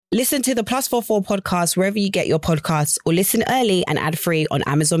Listen to the +44 podcast wherever you get your podcasts, or listen early and ad-free on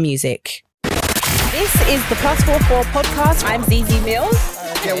Amazon Music. This is the +44 podcast. I'm ZZ Mills.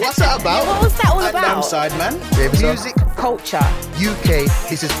 Yeah, what's that about? What was that all about? Damn side, man. Music culture. UK.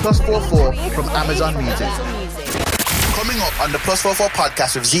 This is +44 from Amazon Music. Coming up on the +44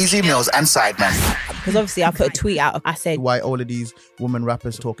 podcast with ZZ Mills and Sideman. Because obviously I put a tweet out. I said, why all of these women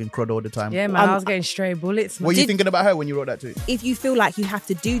rappers talking crud all the time? Yeah, man, I was getting stray bullets. Man. What are you thinking about her when you wrote that tweet? if you feel like you have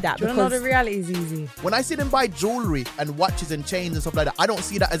to do that, Do you know the reality is easy. When I see them buy jewellery and watches and chains and stuff like that, I don't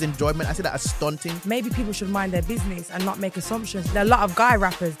see that as enjoyment. I see that as stunting. Maybe people should mind their business and not make assumptions. There are a lot of guy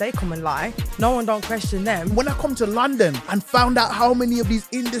rappers, they come and lie. No one don't question them. When I come to London and found out how many of these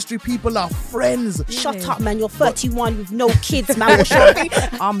industry people are friends. shut up, man. You're 31 with no kids, man. What's your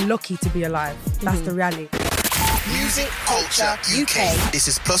I'm lucky to be alive. That's the reality. Music Culture UK. This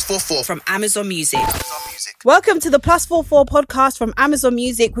is +44 from Amazon Music. Welcome to the +44 podcast from Amazon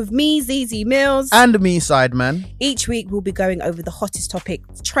Music with me, ZZ Mills. And me, Sideman. Each week we'll be going over the hottest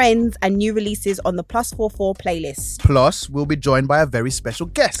topics, trends and new releases on the +44 playlist. Plus, we'll be joined by a very special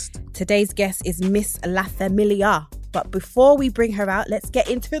guest. Today's guest is Miss LaFamilia. But before we bring her out, let's get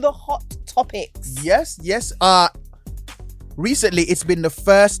into the hot topics. Yes. Recently, it's been the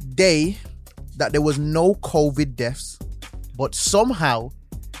first day that there was no COVID deaths, but somehow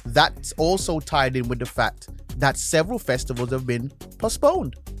that's also tied in with the fact that several festivals have been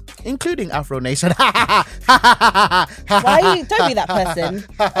postponed, including Afro Nation. Why are you? Don't be that person.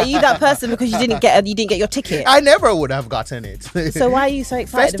 Are you that person because you didn't get your ticket? I never would have gotten it. So why are you so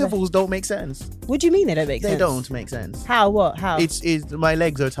excited? Festivals don't make sense. What do you mean they don't make sense? They don't make sense. How? What? How? It's my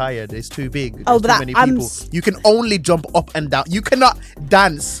legs are tired. It's too big. Oh, There's but too many people. You can only jump up and down. You cannot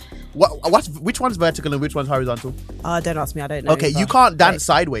dance. Which one's vertical and which one's horizontal? Don't ask me. I don't know. Okay, you can't dance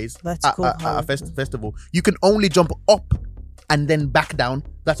sideways vertical, at a festival. You can only jump up and then back down.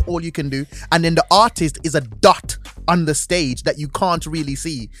 That's all you can do. And then the artist is a dot on the stage that you can't really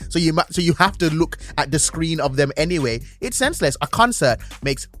see. So you have to look at the screen of them anyway. It's senseless. A concert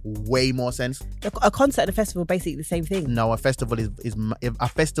makes way more sense. A concert and a festival are basically the same thing. No, a festival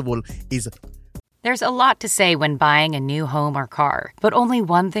is. There's a lot to say when buying a new home or car, but only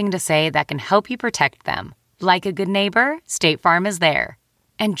one thing to say that can help you protect them. Like a good neighbor, State Farm is there.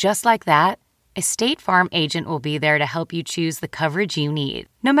 And just like that, a State Farm agent will be there to help you choose the coverage you need,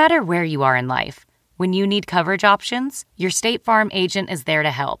 no matter where you are in life. When you need coverage options, your State Farm agent is there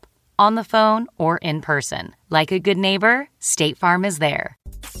to help, on the phone or in person. Like a good neighbor, State Farm is there.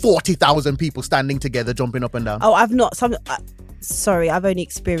 40,000 people standing together, jumping up and down. Oh, I've only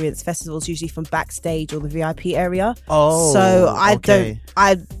experienced festivals usually from backstage or the VIP area. Oh, so okay.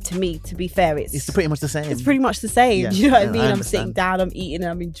 To be fair, it's pretty much the same. It's pretty much the same. Yeah, Do you know what I mean? I I'm sitting down, I'm eating,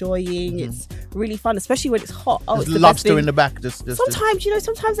 I'm enjoying. It's really fun, especially when it's hot. Oh, There's it's the lobster best thing. in the back.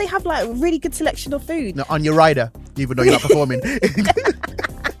 Sometimes they have like a really good selection of food. No, on your rider, even though you're not performing.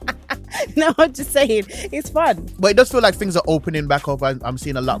 No, I'm just saying, it's fun. But it does feel like things are opening back up. I'm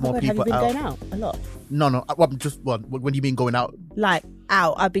seeing a lot more people have you been out. going out a lot? No. When do you mean going out? Like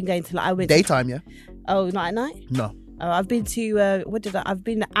out? I've been going to I went daytime, yeah. Oh, not at night? No. I've been to I've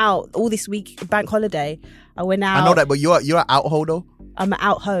been out all this week, bank holiday. I went out. I know that, but you're an out ho though. I'm an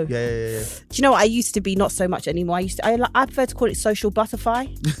out ho. Yeah. Do you know what I used to be? Not so much anymore. I prefer to call it social butterfly.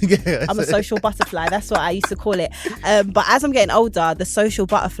 Yeah, I'm a social butterfly. That's what I used to call it. But as I'm getting older, the social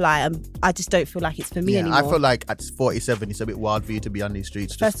butterfly, I just don't feel like it's for me anymore. I feel like at 47, it's a bit wild for you to be on these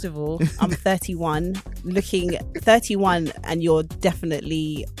streets. First of all, I'm 31, looking 31, and you're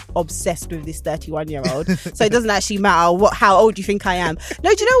definitely obsessed with this 31-year-old. So it doesn't actually matter how old you think I am.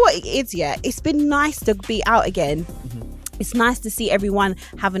 No, do you know what it is? Yeah, it's been nice to be out again. Mm-hmm. It's nice to see everyone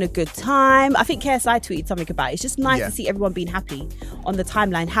having a good time. I think KSI tweeted something about it. It's just nice to see everyone being happy on the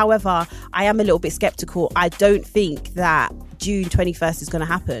timeline. However, I am a little bit skeptical. I don't think that June 21st is going to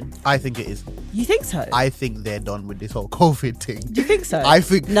happen. I think it is. You think so? I think they're done with this whole COVID thing. Do you think so? I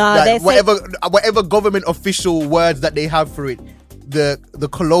think whatever government official words that they have for it, the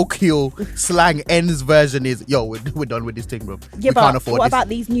colloquial slang ends version is, yo, we're done with this thing, bro. Yeah, we can't afford what this. about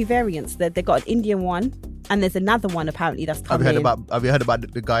these new variants? They got an Indian one, and there's another one apparently that's coming. Have you heard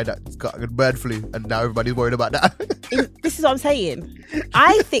about the guy that's got bird flu, and now everybody's worried about that? This is what I'm saying.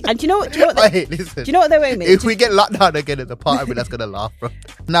 I think, and do you know what? Do you know what they're aiming? If we get locked down again at the party, that's gonna laugh, bro.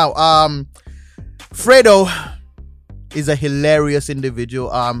 Now, Fredo is a hilarious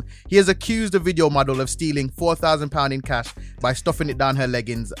individual. He has accused the video model of stealing £4,000 in cash by stuffing it down her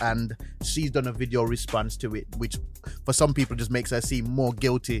leggings, and she's done a video response to it, which for some people just makes her seem more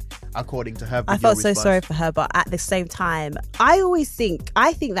guilty, according to her video I felt response. so sorry for her, but at the same time, I think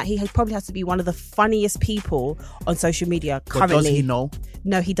that he probably has to be one of the funniest people on social media currently. But does he know?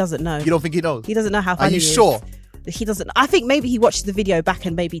 No, he doesn't know. You don't think he knows? He doesn't know how funny Are you he is. sure? He doesn't. I think maybe he watches the video back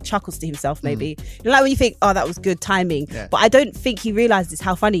and maybe chuckles to himself. Maybe you know, like when you think, "Oh, that was good timing," but I don't think he realizes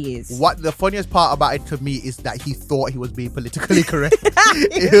how funny he is. What the funniest part about it to me is that he thought he was being politically correct.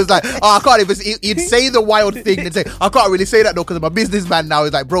 He was like, "Oh, I can't even." He'd say the wild thing and say, "I can't really say that though because I'm a businessman now."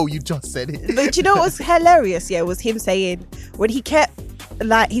 He's like, "Bro, you just said it." But you know what was hilarious? Yeah, was him saying when he kept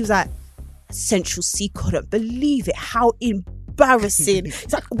he was like, "Central C couldn't believe it. How embarrassing."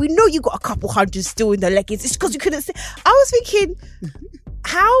 It's like, we know you got a couple hundred still in the leggings. It's because you couldn't say. I was thinking,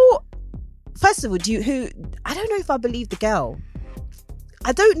 how? First of all, I don't know if I believe the girl.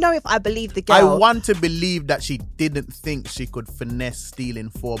 I don't know if I believe the girl. I want to believe that she didn't think she could finesse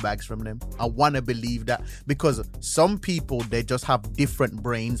stealing 4 bags from them. I want to believe that, because some people, they just have different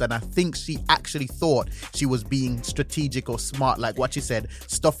brains, and I think she actually thought she was being strategic or smart, like what she said,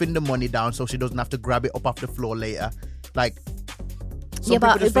 stuffing the money down so she doesn't have to grab it up off the floor later. Like,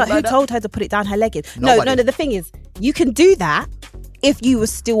 but who told her to put it down her leggings? Nobody. No. The thing is, you can do that if you were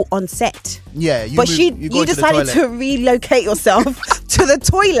still on set. Yeah, you decided to relocate yourself to the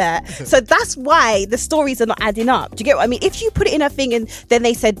toilet. So that's why the stories are not adding up. Do you get what I mean? If you put it in a thing and then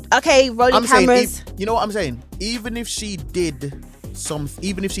they said, okay, rolling cameras. You know what I'm saying? Even if she didn't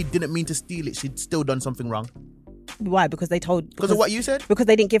mean to steal it, she'd still done something wrong. Why? Because of what you said? Because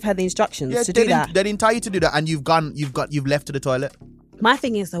they didn't give her the instructions to do that. They didn't tell you to do that, and you've left to the toilet. My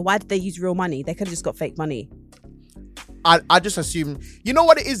thing is, though, why did they use real money? They could have just got fake money. I just assume, you know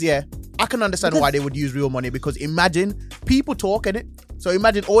what it is, yeah? I can understand why they would use real money, because imagine people talk in it. So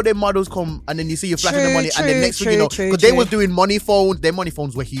imagine all their models come and then you see you flashing the money, and then next thing you know, because they was doing money phones, their money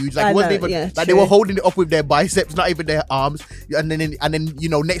phones were huge. Like, it wasn't even like they were holding it up with their biceps, not even their arms. And then you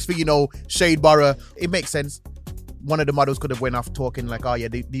know, next thing you know, Shade Borough, it makes sense. One of the models could have went off talking like, "Oh yeah,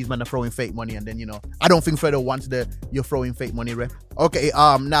 these men are throwing fake money," and then, you know, I don't think Fredo wants you're throwing fake money rep. Okay,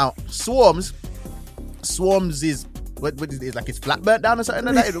 now Swarms is what is it, like his flat burnt down or something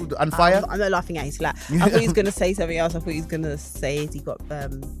like that, on fire? I'm not laughing at his flat. I thought he was gonna say something else. I thought he was gonna say he got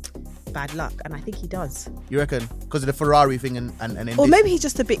bad luck, and I think he does. You reckon? Because of the Ferrari thing and or maybe he's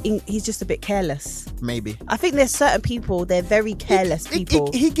just a bit careless. Maybe. I think there's certain people, they're very careless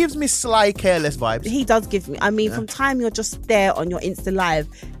people. He gives me sly careless vibes. He does give me. I mean, from time you're just there on your Insta Live,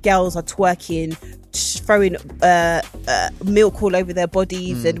 girls are twerking, throwing milk all over their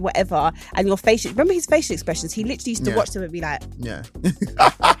bodies and whatever, and your facial. Remember his facial expressions? He literally used to watch them and be like, yeah.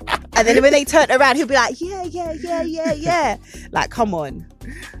 And then when they turn around, he'll be like, yeah. Like, come on.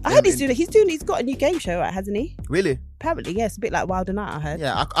 I heard he's doing it. He's got a new game show, right? Hasn't he? Really? Apparently, yes. A bit like Wild 'N Out, I heard.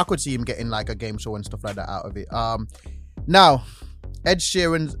 Yeah, I could see him getting like a game show and stuff like that out of it. Now, Ed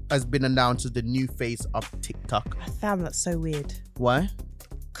Sheeran has been announced as the new face of TikTok. I found that so weird. Why?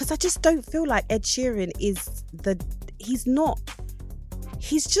 Because I just don't feel like Ed Sheeran is he's not.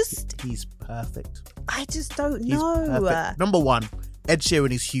 He's perfect. I just don't He's know. perfect. Number one, Ed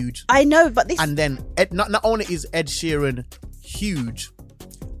Sheeran is huge. I know, but this. And then not only is Ed Sheeran huge,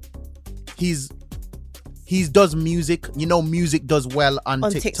 he does music. You know, music does well on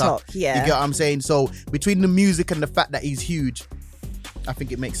TikTok. Yeah. You get what I'm saying? So between the music and the fact that he's huge, I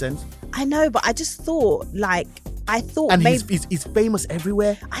think it makes sense. I know, but I just thought and maybe he's famous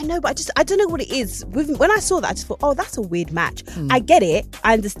everywhere. I know, but I don't know what it is. When I saw that, I just thought, oh, that's a weird match. I get it,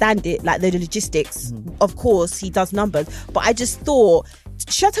 I understand it, like the logistics. Of course, he does numbers, but I just thought,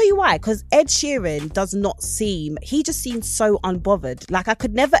 should I tell you why? Because Ed Sheeran he just seems so unbothered. Like, I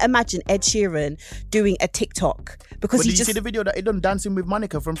could never imagine Ed Sheeran doing a TikTok because did you see the video that he done dancing with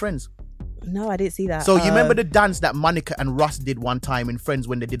Monica from Friends? No, I didn't see that. So you remember the dance that Monica and Ross did one time in Friends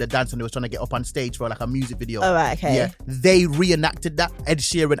when they did a dance and they was trying to get up on stage for like a music video? Oh, right, okay. Yeah, they reenacted that, Ed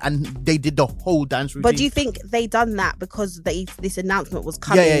Sheeran, and they did the whole dance routine. But do you think they done that because this announcement was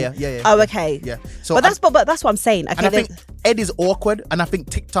coming? Yeah. Oh, okay. Yeah. So, but that's what I'm saying. Okay, and I think Ed is awkward, and I think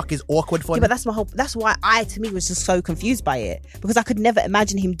TikTok is awkward for him. But that's why to me was just so confused by it, because I could never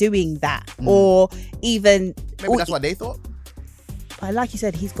imagine him doing that, or even maybe that's what they thought. Like you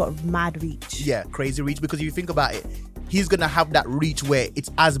said, he's got mad reach. Yeah, crazy reach, because if you think about it, he's going to have that reach where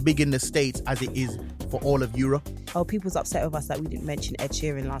it's as big in the States as it is for all of Europe. Oh, people's upset with us that we didn't mention Ed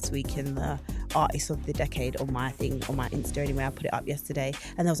Sheeran last week in the Artist of the Decade on my Insta anyway. I put it up yesterday,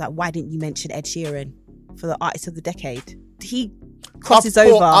 and I was like, why didn't you mention Ed Sheeran for the Artist of the Decade? He crosses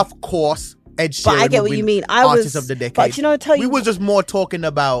over. Of course, Ed Sheeran But I get would what you win mean. I artist was, of the decade. but you know, we were just more talking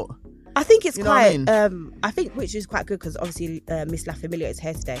about. I think it's You know what I quite. mean? I think which is quite good because obviously Miss LaFamilia is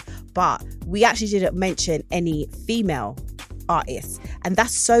here today, but we actually didn't mention any female artists, and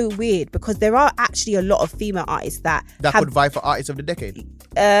that's so weird because there are actually a lot of female artists that have, could vie for artist of the decade.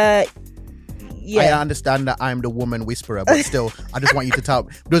 Yeah, I understand that I'm the woman whisperer, but still, I just want you to tell.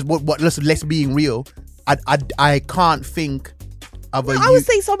 Because let's being real. I can't think of a I would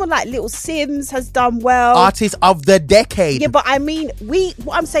say someone like Little Sims has done well. artist of the decade. Yeah, but I mean,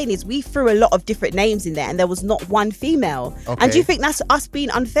 what I'm saying is we threw a lot of different names in there and there was not one female. Okay. And do you think that's us being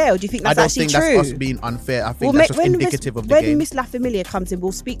unfair or do you think that's actually true? I don't think that's us being unfair. I think that's just indicative of the game. When Miss LaFamilia comes in,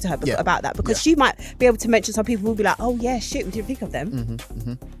 we'll speak to her about that because she might be able to mention some people who'll be like, oh yeah, shit, we didn't think of them.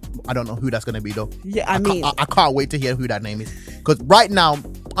 I don't know who that's going to be though. Yeah, I can't wait to hear who that name is. Because right now,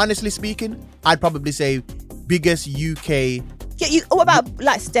 honestly speaking, I'd probably say biggest UK... Yeah, what about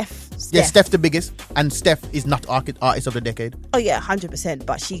like Steph? Yeah, Steph's the biggest, and Steph is not artist of the decade. Oh yeah, 100%.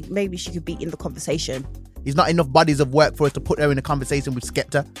 But maybe she could be in the conversation. There's not enough bodies of work for us to put her in a conversation with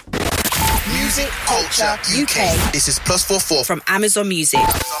Skepta. Music Culture UK. This is +44 From Amazon Music.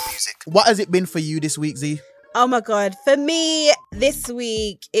 What has it been for you this week, Z? Oh my God. For me, this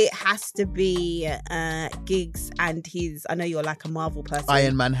week, it has to be Giggs and his, I know you're like a Marvel person.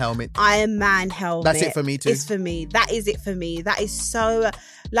 Iron Man helmet. Iron Man helmet. That's it for me too. It's for me. That is it for me. That is so,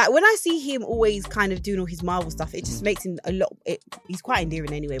 like when I see him always kind of doing all his Marvel stuff, it just makes him he's quite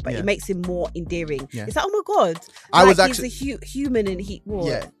endearing anyway, but it makes him more endearing. Yeah. It's like, oh my God. I was actually, he's a human and he's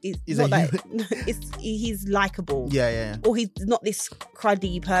likable. Yeah. Or he's not this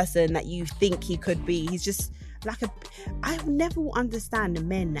cruddy person that you think he could be. He's just I never will understand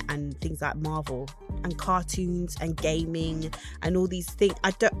men and things like Marvel and cartoons and gaming and all these things.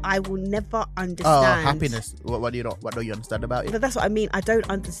 I will never understand. Oh, happiness. What do you understand about it? But that's what I mean. I don't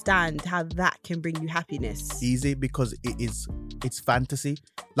understand how that can bring you happiness. Easy, because it's fantasy.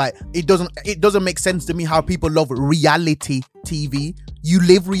 Like it doesn't make sense to me how people love reality TV. You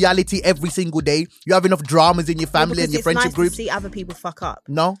live reality every single day. You have enough dramas in your family and your friendship groups. It's nice to see other people fuck up.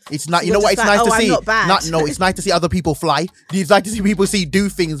 No, it's not. You know what? It's nice to see. I'm not bad. No, it's nice to see other people fly. It's nice to see people do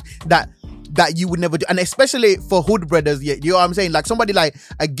things that you would never do, and especially for hood brothers. Yeah, you know what I'm saying? Like somebody like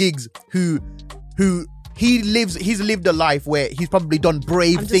a Giggs who he's lived a life where he's probably done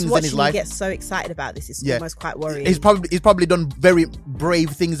brave things in his life. I get so excited about this. It's almost quite worrying. He's probably done very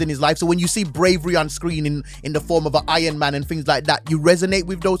brave things in his life. So when you see bravery on screen in the form of an Iron Man and things like that, you resonate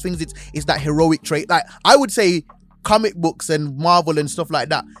with those things. It's that heroic trait. Like I would say, comic books and Marvel and stuff like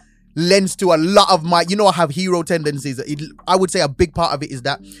that lends to a lot of my, I have hero tendencies. I would say a big part of it is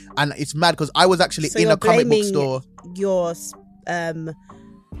that, and it's mad because I was actually in a comic book store.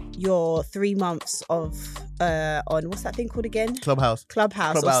 Your 3 months of on what's that thing called again? Clubhouse.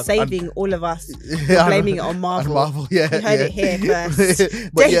 Or saving all of us for blaming it on Marvel. Yeah, you heard it here first.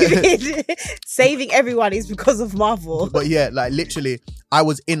 David, saving everyone is because of Marvel. But yeah, like literally, I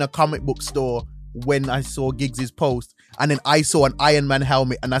was in a comic book store when I saw Giggs's post, and then I saw an Iron Man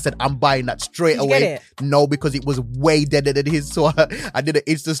helmet, and I said, I'm buying that straight away. Get it? No, because it was way deader than his. So I did an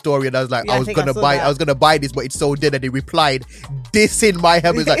Insta story, and I was like, I was gonna buy this, but it's so dead. And he replied, this in my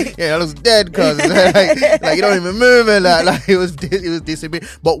helmet. Like, yeah, I was dead, cuz like you don't even move it. Like it was dissing me.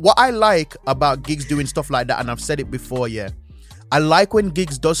 But what I like about Giggs doing stuff like that, and I've said it before, yeah, I like when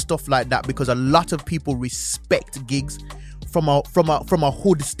Giggs does stuff like that because a lot of people respect Giggs from a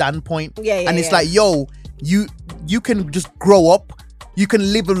hood standpoint. And it's like, yo, you can just grow up, you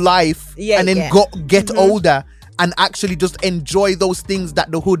can live a life, and then get older and actually just enjoy those things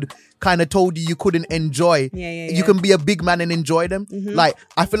that the hood kind of told you couldn't enjoy. You can be a big man and enjoy them. Like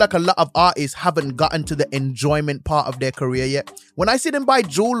I feel like a lot of artists haven't gotten to the enjoyment part of their career yet. When I see them buy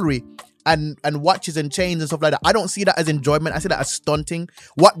jewelry and watches and chains and stuff like that, I don't see that as enjoyment. I see that as stunting.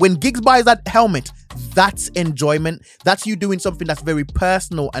 When Giggs buys that helmet, that's enjoyment. That's you doing something that's very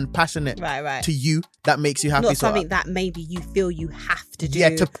personal and passionate to you, that makes you happy. Not something that maybe you feel you have to do. Yeah,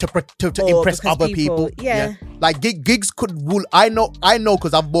 to impress other people. Yeah. Like Giggs could rule. I know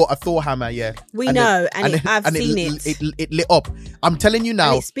because I've bought a Thor hammer. Yeah, I've seen it lit up. I'm telling you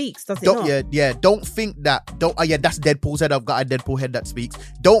now. And it speaks, does it not? Yeah. Don't think that. That's Deadpool's head. I've got a Deadpool head that speaks.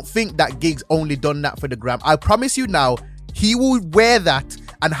 Don't think that Giggs only done that for the gram. I promise you now, he will wear that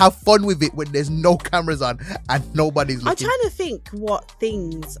and have fun with it when there's no cameras on and nobody's looking. I'm trying to think what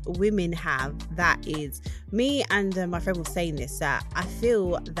things women have that is. Me and my friend was saying this, that I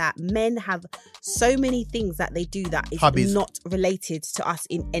feel that men have so many things that they do that is hobbies, not related to us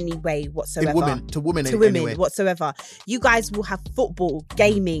in any way whatsoever. To women anyway. Whatsoever. You guys will have football,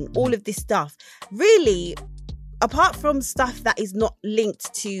 gaming, all of this stuff. Really, apart from stuff that is not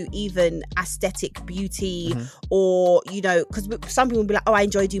linked to even aesthetic beauty or, you know, because some people will be like, oh, I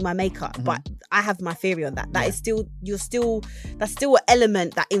enjoy doing my makeup, but I have my theory on that. That is still, that's still an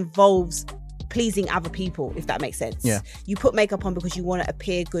element that involves pleasing other people, if that makes sense. Yeah. You put makeup on because you want to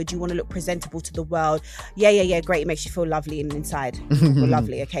appear good, you want to look presentable to the world. Yeah, great. It makes you feel lovely and inside. Feel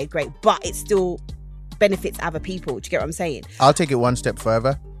lovely, okay, great. But it still benefits other people. Do you get what I'm saying? I'll take it one step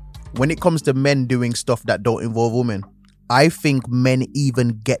further. When it comes to men doing stuff that don't involve women, I think men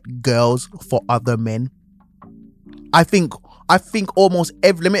even get girls for other men. I think almost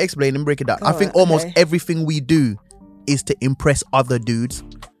every, let me explain and break it down. I think almost everything we do is to impress other dudes.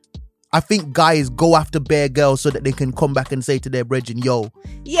 I think guys go after bare girls so that they can come back and say to their brethren, yo,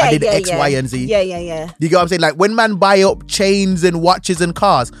 I did X, Y, and Z. Yeah. You get what I'm saying? Like when man buy up chains and watches and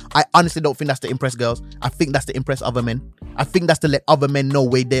cars, I honestly don't think that's to impress girls. I think that's to impress other men. I think that's to let other men know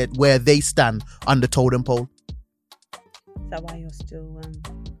where they stand on the totem pole. Is that why you're still...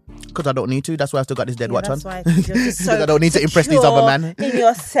 Because I don't need to. That's why I still got this dead watch on. That's why you're just so I don't need to impress these other men. in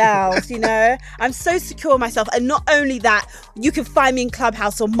yourself, you know. I'm so secure in myself, and not only that, you can find me in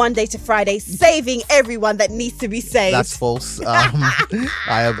Clubhouse on Monday to Friday, saving everyone that needs to be saved. That's false. I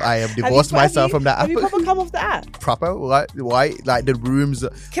have divorced myself from that app. Have you proper come off the app? Proper? Why? Like the rooms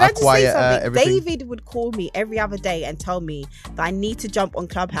Can I just say something? everything. David would call me every other day and tell me that I need to jump on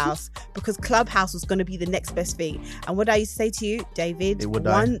Clubhouse because Clubhouse was going to be the next best thing. And what I used to say to you, David,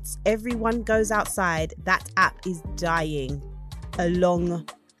 once everyone goes outside, that app is dying along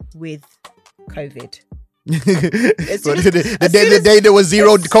with COVID. The day there was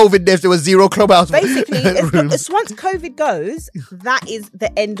zero COVID deaths, there was zero Clubhouse. Basically, once COVID goes, that is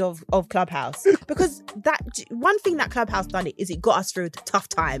the end of Clubhouse. Because that one thing that Clubhouse done is it got us through a tough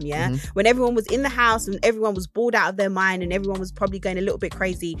time, yeah? When everyone was in the house and everyone was bored out of their mind and everyone was probably going a little bit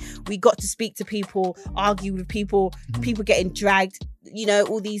crazy, we got to speak to people, argue with people, people getting dragged, you know,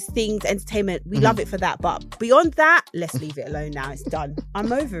 all these things, entertainment. We love it for that. But beyond that, let's leave it alone now. It's done.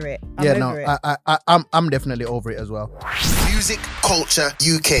 I'm over it. I'm definitely over it as well. Music Culture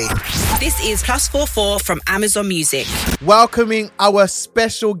UK. This is +44 from Amazon Music. Welcoming our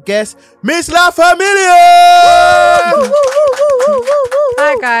special guest, Miss LaFamilia.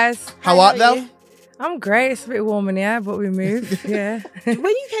 Hi guys. How art thou? I'm great. It's a bit warm in here, but we move. Yeah. When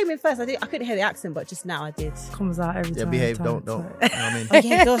you came in first, I couldn't hear the accent, but just now I did. Comes out every time. Yeah, behave. Don't. You know what I mean? Oh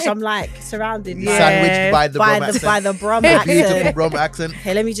yeah, gosh, I'm like surrounded Sandwiched by the Brum accent. by the Brum Beautiful accent. Brum accent.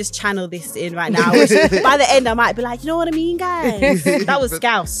 Okay, let me just channel this in right now. Which, by the end, I might be like, you know what I mean, guys? That was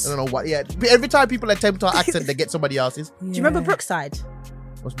Scouse. I don't know what. Yeah, every time people attempt our accent, they get somebody else's. Do you remember Brookside?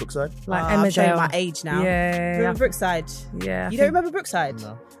 What's Brookside? Like I'm showing Emmerdale. my age now. Yeah. Remember Brookside? Yeah. You don't remember Brookside?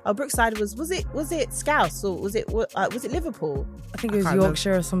 No. Oh, Brookside was it Scouse or was it Liverpool? I think it was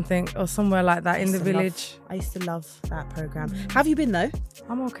Yorkshire or something, or somewhere like that in the village. I used to love that program. How have you been though?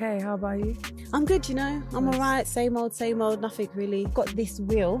 I'm okay. How about you? I'm good, you know. I'm alright. Same old, nothing really. Got this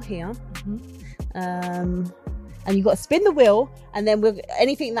wheel here. And you got to spin the wheel, and then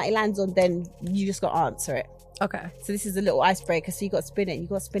anything that it lands on, then you just got to answer it. Okay. So this is a little icebreaker. So you got to spin it. You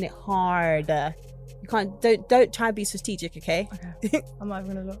got to spin it hard. You can't. Don't try and be strategic, okay? Okay. I'm not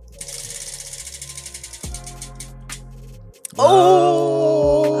even gonna look.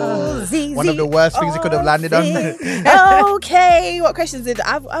 Oh, one of the worst things you could have landed on. Okay, what questions did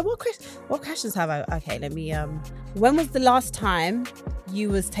I? What questions have I? Okay, let me. When was the last time you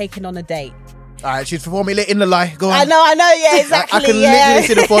was taken on a date? All right, she's formulating the lie. Go on. I know. Yeah, exactly. I can literally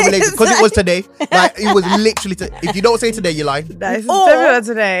see the formulation because it was today. Like it was literally. If you don't say today, you lie. It's definitely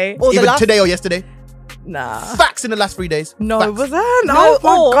today. Either today or yesterday. Nah. Facts in the last 3 days. No, Facts. it wasn't. Oh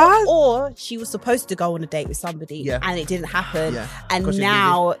my God. Or she was supposed to go on a date with somebody and it didn't happen. Yeah. And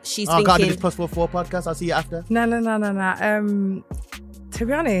now she's thinking, I can't do this +44 podcast. I'll see you after. No. To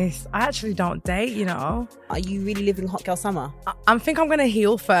be honest, I actually don't date, you know. Are you really living hot girl summer? I think I'm gonna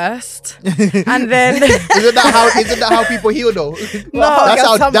heal first, and then isn't that how people heal though?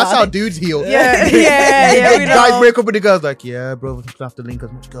 That's how dudes heal. Yeah. Guys break up with the girls like, yeah, bro, we're gonna have to link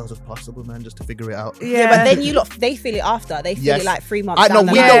as much girls as possible, man, just to figure it out. Yeah, but then they feel it after. They feel it like 3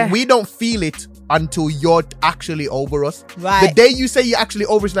 months. We don't feel it until you're actually over us. Right. The day you say you're actually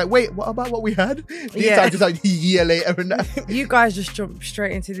over, it's like, wait, what about what we had? Just like a year later and that. You guys just jump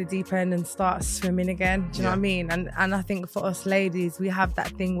straight into the deep end and start swimming again. Do you know what I mean? And I think for us ladies, we have that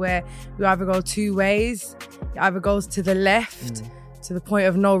thing where you either go two ways. It either goes to the left, to the point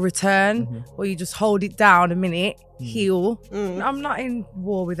of no return, or you just hold it down a minute, heal. I'm not in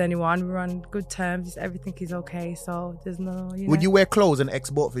war with anyone. We're on good terms. Everything is okay. So there's no, Would you wear clothes and ex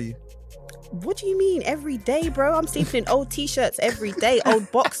bought for you? What do you mean every day, bro? I'm sleeping in old t-shirts every day,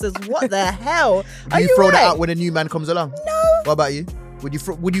 old boxers. What the hell? Do you throw that out when a new man comes along? No. What about you? Would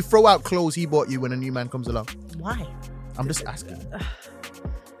you throw out clothes he bought you when a new man comes along? Why? I'm just asking.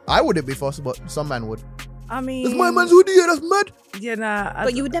 I wouldn't be forced, but some man would. I mean, that's my man's hoodie. That's mad. Yeah, nah.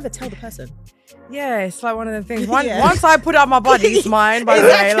 But you would never tell the person. Yeah, it's like one of the things. Once I put it on my body, it's mine. By the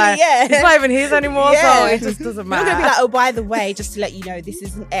way, like yeah. it's not even his anymore, so it just doesn't You're matter. gonna be like, oh, by the way, just to let you know, this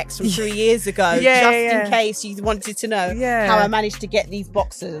is an ex from 3 years ago, in case you wanted to know how I managed to get these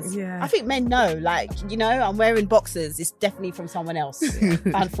boxers. Yeah. I think men know, like, you know, I'm wearing boxers. It's definitely from someone else,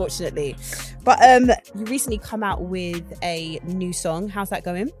 unfortunately. But you recently come out with a new song. How's that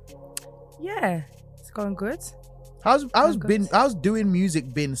going? Yeah, it's going good. How's doing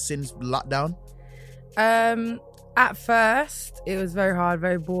music been since lockdown? At first it was very hard,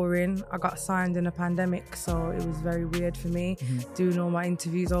 very boring. I got signed in a pandemic, so it was very weird for me doing all my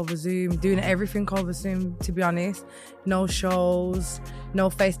interviews over Zoom, doing everything over Zoom, to be honest. No shows, no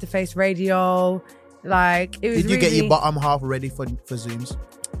face-to-face radio. Like, it was Did you get your bottom half ready for Zooms?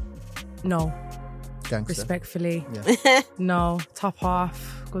 No. Gangster. Respectfully. Yeah. No, top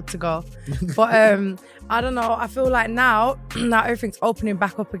half, good to go. But I don't know, I feel like now everything's opening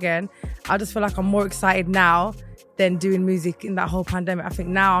back up again. I just feel like I'm more excited now than doing music in that whole pandemic. I think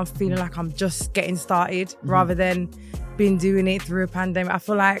now I'm feeling like I'm just getting started rather than been doing it through a pandemic. I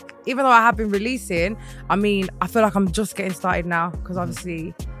feel like even though I have been releasing, I feel like I'm just getting started now because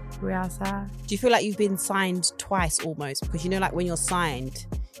obviously we're outside. Do you feel like you've been signed twice almost? Because, you know, like when you're signed,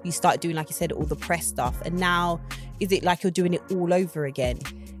 you start doing, like you said, all the press stuff, and now is it like you're doing it all over again?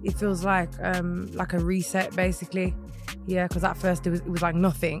 It feels like a reset, basically. Yeah, because at first it was like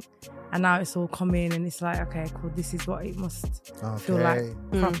nothing, and now it's all coming, and it's like, okay, cool, this is what it must feel like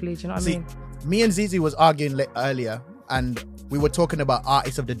properly. Do you know what I mean? Me and Zizi was arguing earlier, and we were talking about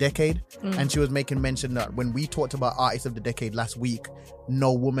Artist of the Decade, and she was making mention that when we talked about Artist of the Decade last week,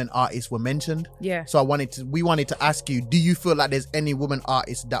 no woman artists were mentioned. Yeah. So we wanted to ask you, do you feel like there's any woman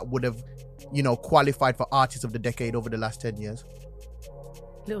artists that would have, you know, qualified for Artist of the Decade over the last 10 years?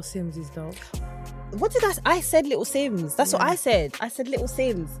 Little Sims is dope. What did I said Little Sims. That's what I said. I said Little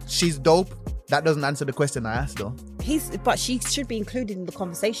Sims. She's dope. That doesn't answer the question I asked though. But she should be included in the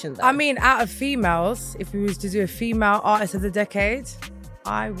conversation though. I mean, out of females, if we was to do a female Artist of the Decade,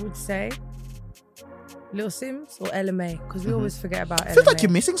 I would say Little Sims or LMA, because we always forget about LMA. Feels like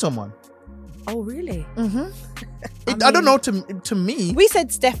you're missing someone. Oh, really? I don't know, to me. We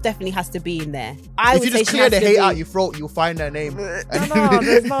said Steph definitely has to be in there. If you just clear the hate out your throat, you'll find her name. No,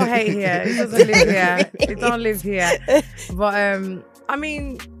 there's no hate here. It doesn't live here. It don't live here. But I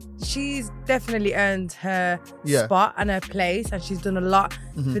mean, she's definitely earned her spot and her place, and she's done a lot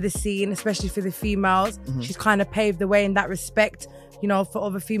for the scene, especially for the females. She's kind of paved the way in that respect, you know, for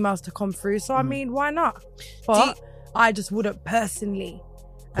other females to come through. So I mean, why not? But I just wouldn't personally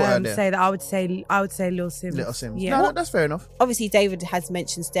say that. I would say Lil Sims. Little Sims. Yeah. No, that's fair enough. Obviously, David has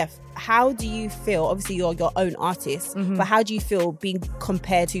mentioned Steph. How do you feel? Obviously, you're your own artist, but how do you feel being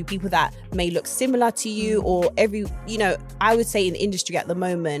compared to people that may look similar to you, or I would say in the industry at the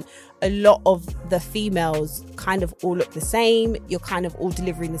moment, a lot of the females kind of all look the same. You're kind of all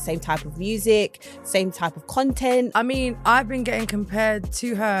delivering the same type of music, same type of content. I mean, I've been getting compared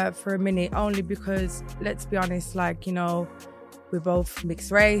to her for a minute only because, let's be honest, like, you know, we're both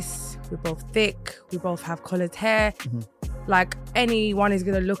mixed race, we're both thick, we both have coloured hair. Like, anyone is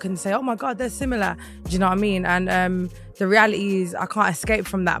going to look and say, oh my God, they're similar. Do you know what I mean? And the reality is I can't escape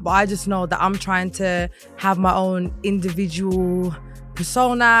from that. But I just know that I'm trying to have my own individual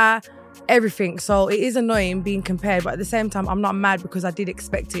persona, everything. So it is annoying being compared, but at the same time, I'm not mad because I did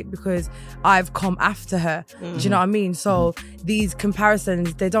expect it, because I've come after her. Do you know what I mean? So these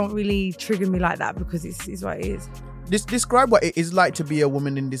comparisons, they don't really trigger me like that, because it's what it is. Describe what it is like to be a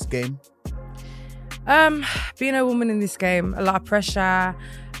woman in this game. Being a woman in this game, a lot of pressure,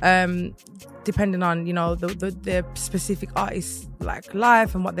 depending on, you know, the specific artist's like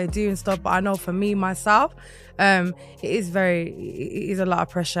life and what they do and stuff. But I know for me, myself, it is a lot of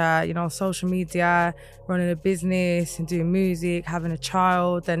pressure, you know, social media, running a business and doing music, having a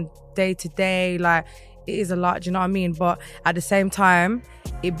child, and day to day, like, it is a lot, do you know what I mean? But at the same time,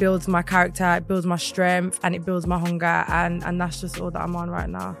 it builds my character, it builds my strength, and it builds my hunger, and that's just all that I'm on right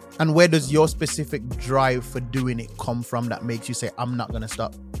now. And where does your specific drive for doing it come from that makes you say, I'm not gonna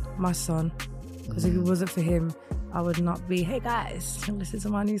stop? My son. Because if it wasn't for him, I would not be, hey guys, listen to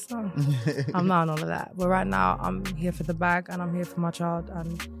my new song. I'm not on all of that. But right now, I'm here for the bag, and I'm here for my child,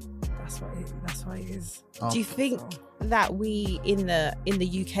 and that's what it is. Do you think that we in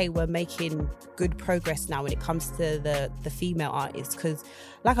the UK were making good progress now when it comes to the female artists? Because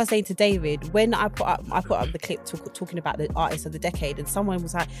like I was saying to David, when I put up the clip talking about the artists of the decade, and someone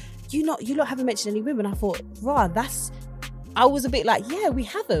was like, you lot haven't mentioned any women. I thought, I was a bit like, yeah, we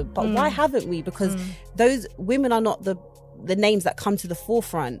haven't, but why haven't we? Because those women are not the names that come to the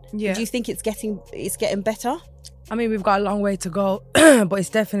forefront. Yeah. Do you think it's getting better? I mean, we've got a long way to go, but it's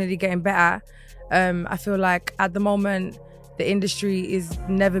definitely getting better. I feel like at the moment, the industry is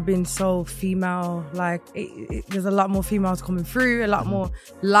never been so female. Like, there's a lot more females coming through, a lot more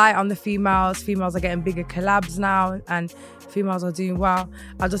light on the females. Females are getting bigger collabs now, and females are doing well.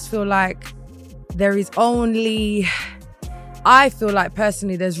 I just feel like I feel like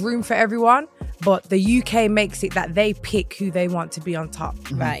personally there's room for everyone, but the UK makes it that they pick who they want to be on top.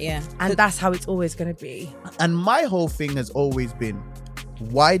 Right, yeah. And that's how it's always going to be. And my whole thing has always been,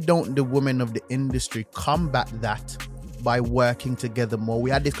 why don't the women of the industry combat that by working together more? We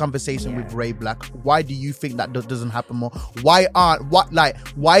had this conversation with Ray Black. Why do you think that doesn't happen more? Why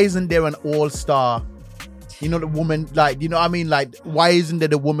isn't there an all-star, the woman, why isn't there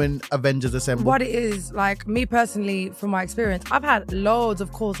the woman Avengers Assemble? What it is, like, me personally, from my experience, I've had loads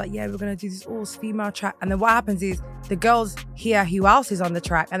of calls like, yeah, we're going to do this all-female track. And then what happens is the girls hear who else is on the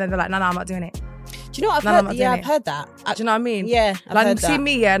track, and then they're like, no, I'm not doing it. Do you know what I've heard? Yeah, I've heard that. Do you know what I mean? Yeah, I've heard that. See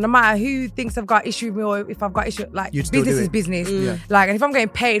me, no matter who thinks I've got issue with me or if I've got issue, like, business is business. Yeah. Like, and if I'm getting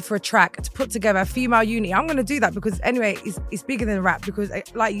paid for a track to put together a female unit, I'm going to do that because anyway, it's bigger than rap because,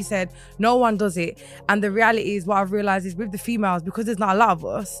 like you said, no one does it. And the reality is, what I've realised is with the females, because there's not a lot of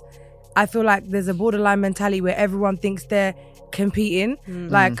us, I feel like there's a borderline mentality where everyone thinks they're competing.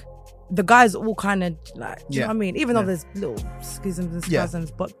 Like, the guys all kind of like, do you know what I mean? Even though there's little schisms and spasms,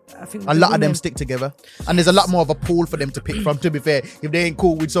 but I think a lot of them stick together, and there's a lot more of a pool for them to pick from. To be fair, if they ain't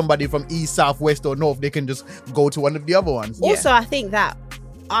cool with somebody from east, south, west, or north, they can just go to one of the other ones. Also, I think that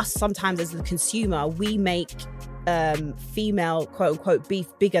us sometimes as the consumer, we make female quote unquote beef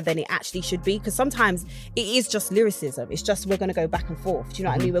bigger than it actually should be, because sometimes it is just lyricism. It's just we're going to go back and forth. Do you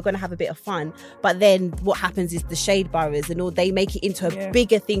know what I mean? We're going to have a bit of fun, but then what happens is the shade boroughs and all, they make it into a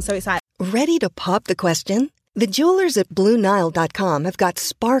bigger thing. So it's like, ready to pop the question? The jewelers at BlueNile.com have got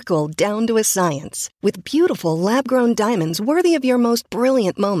sparkle down to a science with beautiful lab-grown diamonds worthy of your most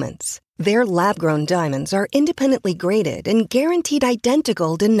brilliant moments. Their lab-grown diamonds are independently graded and guaranteed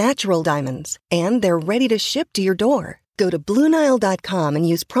identical to natural diamonds, and they're ready to ship to your door. Go to BlueNile.com and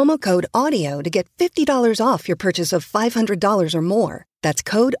use promo code AUDIO to get $50 off your purchase of $500 or more. That's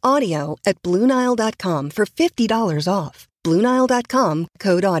code AUDIO at BlueNile.com for $50 off. BlueNile.com,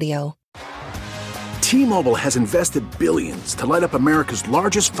 code AUDIO. T-Mobile has invested billions to light up America's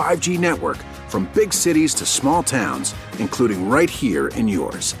largest 5G network, from big cities to small towns, including right here in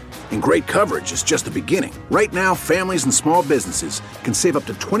yours. And great coverage is just the beginning. Right now, families and small businesses can save up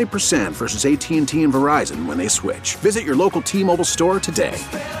to 20% versus AT&T and Verizon when they switch. Visit your local T-Mobile store today.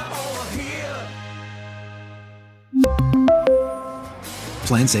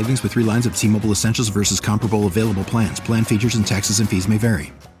 Plan savings with 3 lines of T-Mobile Essentials versus comparable available plans. Plan features and taxes and fees may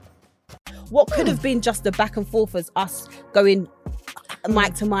vary. What could have been just the back and forth as us going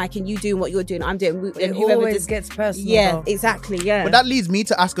mic to mic and you doing what you're doing, I'm doing. It always gets personal. Yeah, though. exactly. Yeah. But that leads me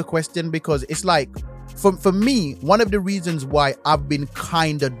to ask a question, because it's like, for me, one of the reasons why I've been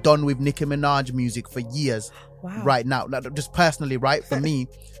kind of done with Nicki Minaj music for years right now, like, just personally, right, for me,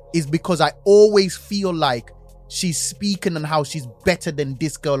 is because I always feel like she's speaking on how she's better than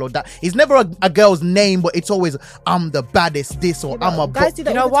this girl or that. It's never a girl's name, but it's always, I'm the baddest, this, or I'm a... Guys do that.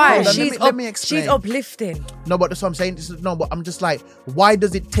 You know why? Let me explain. She's uplifting. No, but that's what I'm saying. But I'm just like, why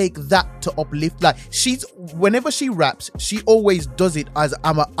does it take that to uplift? Like, whenever she raps, she always does it as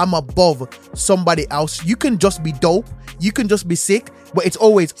I'm above somebody else. You can just be dope, you can just be sick, but it's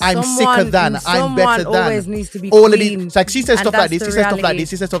always I'm sicker than, I'm better than. Always needs to be all queen, of these. It's like she says stuff like this. She says stuff like reality. this.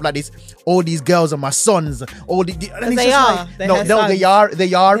 She says stuff like this. All these girls are my sons. All the and it's they just are. like, They're no, her they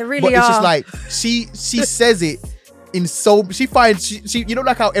sons. are. They really but it's just are. like she says it. She finds she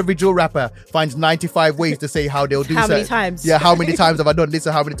like how every drill rapper finds 95 ways to say how they'll do How many certain- times? Yeah, how many times have I done this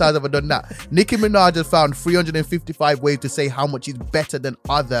or how many times have I done that? Nicki Minaj has found 355 ways to say how much she's better than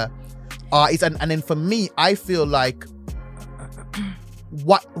other artists, and then for me, I feel like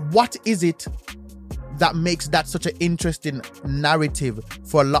what is it that makes that such an interesting narrative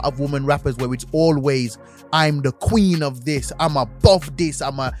for a lot of women rappers, where it's always I'm the queen of this, I'm above this,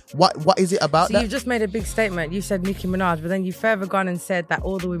 what is it about So that? you've just made a big statement. You said Nicki Minaj, but then you've further gone and said that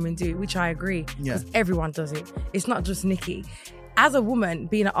all the women do, which I agree. Yeah. Because everyone does it. It's not just Nicki. As a woman,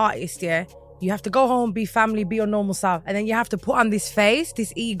 being an artist, You have to go home, be family, be your normal self. And then you have to put on this face,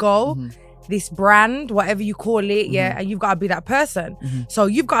 this ego, this brand, whatever you call it, and you've got to be that person. So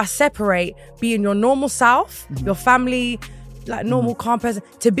you've got to separate being your normal self, your family, like normal calm person,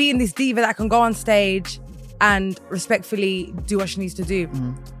 to being this diva that can go on stage and respectfully do what she needs to do.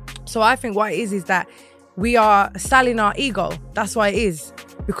 So I think what it is that we are selling our ego. That's what it is.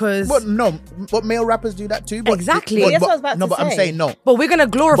 Because but male rappers do that too. But, exactly. That's what I was about to but say. I'm saying no. But we're gonna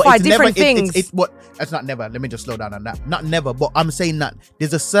glorify different things. It's not never. Let me just slow down on that. Not never, but I'm saying that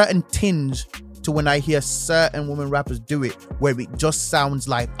there's a certain tinge to when I hear certain women rappers do it, where it just sounds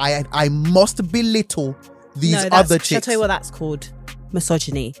like I must belittle these other chicks. I'll tell you what that's called: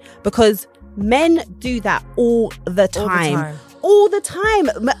 misogyny. Because men do that all the time. All the time.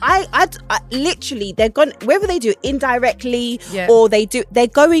 I literally, they're going, whether they do it indirectly or they're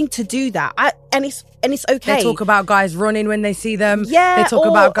going to do that. And it's okay. They talk about guys running when they see them. Yeah. They talk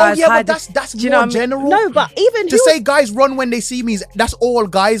about guys hiding. But that's more general. No, but even to say guys run when they see me, that's all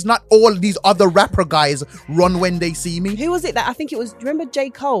guys, not all these other rapper guys run when they see me. Who was it that, I think it was, remember J.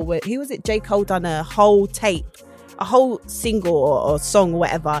 Cole? Who was it? J. Cole done a whole tape, a whole single or song or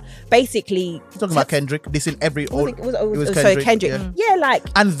whatever. Basically, talking about Kendrick. This in every it was Kendrick. Yeah, like,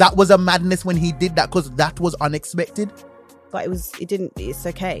 and that was a madness when he did that because that was unexpected. But it's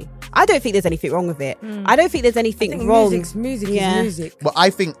okay. I don't think there's anything wrong with it. I don't think there's anything wrong. Music is music. But I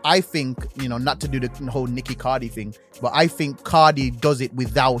think not to do the whole Nicki Cardi thing, but I think Cardi does it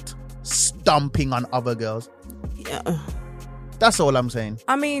without stomping on other girls. Yeah. That's all I'm saying.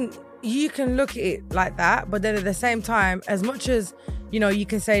 I mean, you can look at it like that, but then at the same time, as much as, you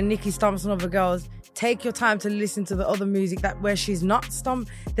can say Nicki stomps on other girls, take your time to listen to the other music where she's not stomp.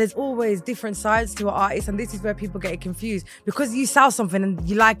 There's always different sides to an artist, and this is where people get confused. Because you sell something and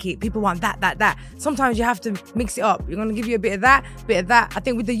you like it, people want that. Sometimes you have to mix it up. You're going to give you a bit of that. I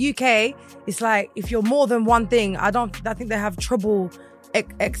think with the UK, it's like, if you're more than one thing, I think they have trouble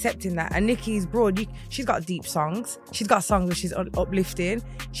accepting that. And Nicki's broad. She's got deep songs. She's got songs where she's uplifting.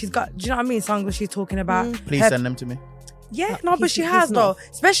 She's got, do you know what I mean? Songs where she's talking about. Please send them to me. Yeah, but she has though.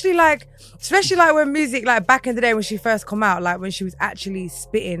 Especially like when music, like back in the day when she first come out, like when she was actually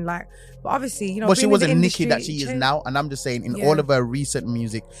spitting, like. But obviously, But she wasn't Nicki that she is now, and I'm just saying, in all of her recent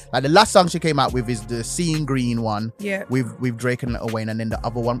music, like the last song she came out with is the Seeing Green one. Yeah. With Drake and Lil Wayne, and then the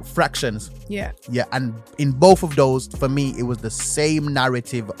other one, Fractions. Yeah. Yeah, and in both of those, for me, it was the same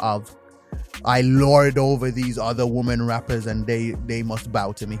narrative of, I lord over these other women rappers and they must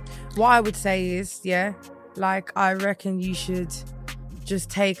bow to me. What I would say is, like, I reckon you should just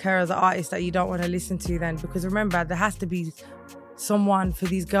take her as an artist that you don't want to listen to then, because remember, there has to be someone for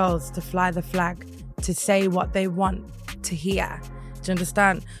these girls to fly the flag, to say what they want to hear. Do you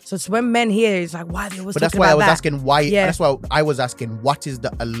understand? So it's when men hear, it's like, why they always talking about that? But that's why I was asking why. Yeah. That's why I was asking, what is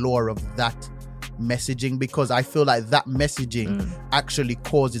the allure of that messaging? Because I feel like that messaging actually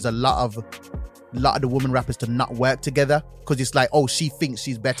causes a lot of the women rappers to not work together, because it's like, oh, she thinks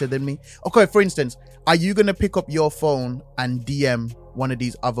she's better than me. Okay, for instance, are you gonna pick up your phone and DM one of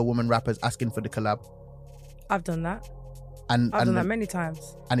these other women rappers asking for the collab? I've done that. And I've done that many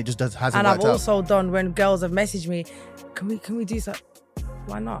times. And it just hasn't and worked out. And I've also done when girls have messaged me, can we do something?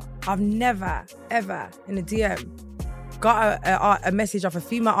 Why not? I've never, ever in a DM got a message off a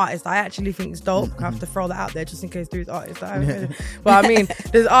female artist that I actually think is dope. I have to throw that out there just in case there's artists that I haven't. But I mean,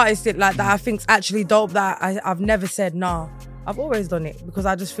 there's artists that I think's actually dope that I've never said no. I've always done it because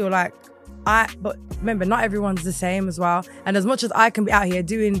I just feel like but remember, not everyone's the same as well. And as much as I can be out here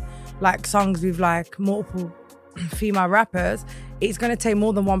doing like songs with like multiple female rappers, it's going to take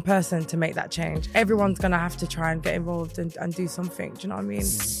more than one person to make that change. Everyone's going to have to try and get involved and do something. Do you know what I mean?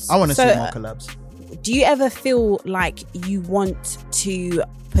 I want to see more collabs. Do you ever feel like you want to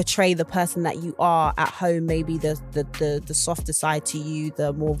portray the person that you are at home, maybe the softer side to you,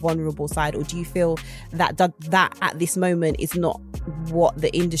 the more vulnerable side, or do you feel that at this moment is not what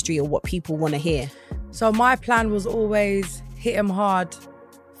the industry or what people want to hear? So my plan was always hit them hard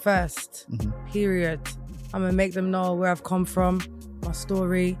first, period. I'm going to make them know where I've come from, my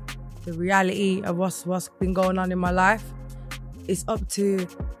story, the reality of what's been going on in my life. It's up to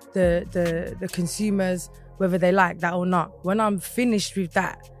the consumers whether they like that or not. When I'm finished with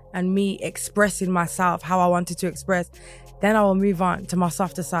that and me expressing myself how I wanted to express, then I will move on to my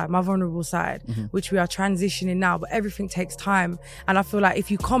softer side, my vulnerable side, which we are transitioning now. But everything takes time. And I feel like if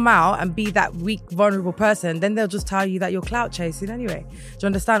you come out and be that weak, vulnerable person, then they'll just tell you that you're clout chasing anyway. Do you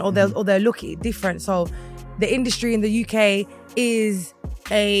understand? Or they'll look at it different. So the industry in the UK is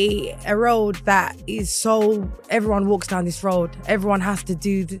a road that is so everyone walks down this road. Everyone has to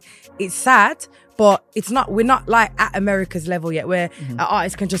do. It's sad, but it's not. We're not like at America's level yet, where an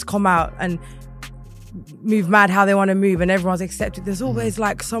artist can just come out and move mad how they want to move, and everyone's accepted. There's always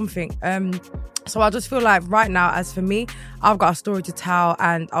like something. So I just feel like right now, as for me, I've got a story to tell,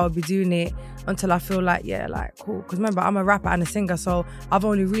 and I'll be doing it until I feel like, yeah, like cool. Because remember, I'm a rapper and a singer, so I've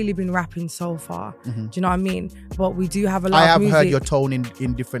only really been rapping so far. Do you know what I mean? But we do have a lot of music. Heard your tone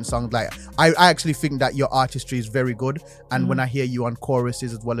in different songs. Like I actually think that your artistry is very good, and when I hear you on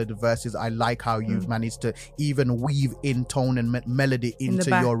choruses as well as the verses, I like how you've managed to even weave in tone and melody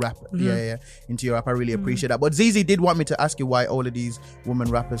into your rap. Into your rap. I really appreciate that. But Zizi did want me to ask you why all of these women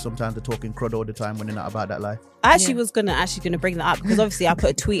rappers sometimes are talking crud all the time when they're not about that life. I actually was gonna bring that up because obviously I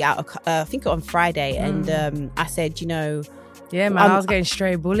put a tweet out I think on Friday, and I said, you know, yeah, man, I was getting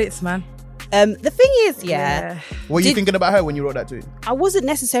stray bullets, man. The thing is, what were you thinking about her when you wrote that tweet? I wasn't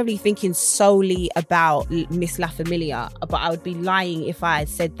necessarily thinking solely about Miss LaFamilia, but I would be lying if I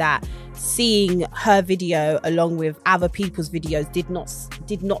said that seeing her video along with other people's videos did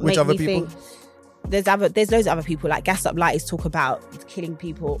not Which make me people? think. There's loads of other people, like Gas Up Lighties talk about killing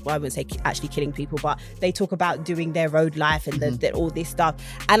people. Well, I wouldn't say actually killing people, but they talk about doing their road life and all this stuff.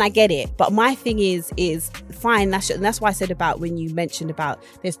 And I get it, but my thing is fine. And that's why I said about when you mentioned about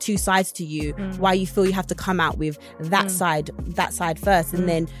there's two sides to you. Why you feel you have to come out with that side first, and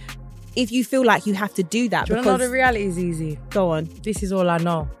then if you feel like you have to do that, do you because know the reality is easy. Go on. This is all I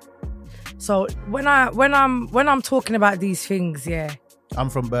know. So when I'm talking about these things, I'm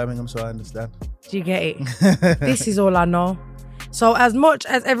from Birmingham, so I understand. Do you get it? This is all I know. So as much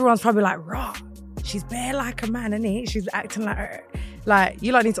as everyone's probably like, raw, she's bare like a man, innit? She's acting like her. Like,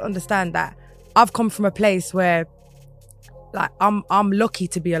 you lot need to understand that I've come from a place where, like, I'm lucky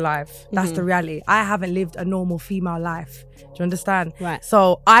to be alive. That's the reality. I haven't lived a normal female life. Do you understand? Right.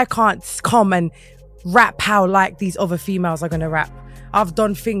 So I can't come and rap how like these other females are gonna rap. I've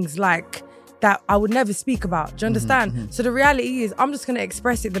done things like that I would never speak about. Do you understand? So the reality is I'm just going to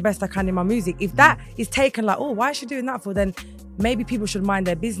express it the best I can in my music. If that is taken like, oh, why is she doing that for? Then maybe people should mind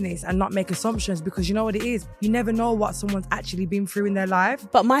their business and not make assumptions, because you know what it is? You never know what someone's actually been through in their life.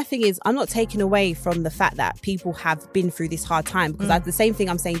 But my thing is, I'm not taking away from the fact that people have been through this hard time, because the same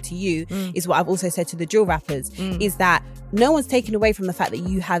thing I'm saying to you is what I've also said to the drill rappers, is that no one's taken away from the fact that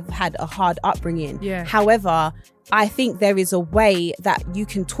you have had a hard upbringing. Yeah. However, I think there is a way that you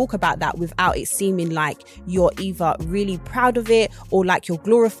can talk about that without it seeming like you're either really proud of it or like you're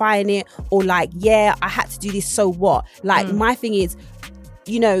glorifying it or like, yeah, I had to do this, so what? Like, my thing is,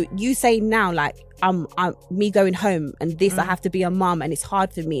 you know, you say now, like, I'm me going home and this, I have to be a mum and it's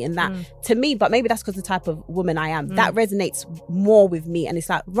hard for me, and that to me, but maybe that's because the type of woman I am, that resonates more with me, and it's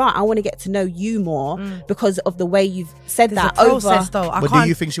like, right, I want to get to know you more because of the way you've said There's that a process, over. though. But do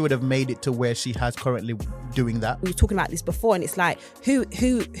you think she would have made it to where she has currently doing that? We were talking about this before, and it's like, who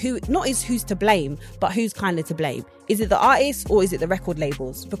not is who's to blame, but who's kind of to blame? Is it the artist or is it the record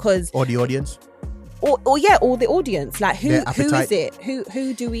labels? Because Or the audience? or the audience, like who is it?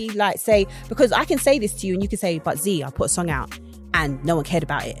 Who do we like say? Because I can say this to you and you can say, but Z, I put a song out and no one cared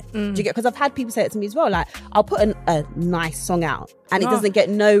about it. Do you get? Because I've had people say it to me as well. Like, I'll put a nice song out and it doesn't get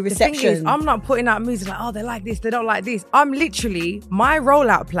no reception. The thing is, I'm not putting out music like, oh, they like this, they don't like this. I'm literally, my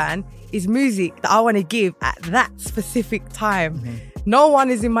rollout plan is music that I want to give at that specific time. No one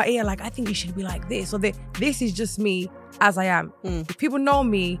is in my ear like, I think you should be like this or this. This is just me as I am. If people know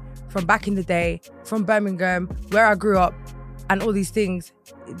me from back in the day, from Birmingham, where I grew up, and all these things,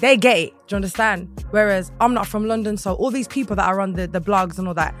 they get it. Do you understand? Whereas I'm not from London, so all these people that are on the blogs and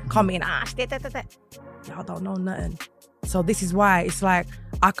all that commenting, y'all don't know nothing. So this is why it's like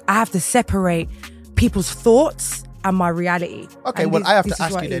I have to separate people's thoughts and my reality. Okay, and well, I have to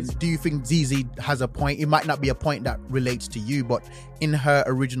ask you then, do you think ZZ has a point? It might not be a point that relates to you, but in her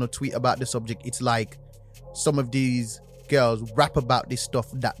original tweet about the subject, it's like some of these girls rap about this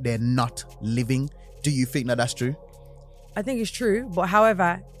stuff that they're not living. Do you think that that's true? I think it's true, but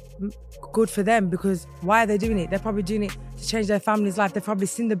however, good for them, because why are they doing it? They're probably doing it to change their family's life. They've probably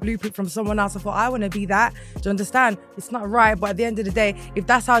seen the blueprint from someone else and thought, I want to be that. Do you understand? It's not right, but at the end of the day, if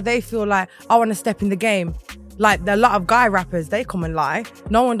that's how they feel, like, I want to step in the game. Like, a lot of guy rappers, they come and lie.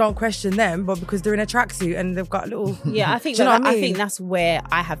 No one don't question them, but because they're in a tracksuit and they've got little... Yeah, I think do you know what I mean? I think that's where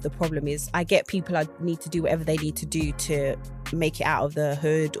I have the problem is I get people I need to do whatever they need to do to make it out of the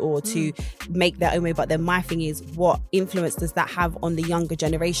hood or to make their own way. But then my thing is, what influence does that have on the younger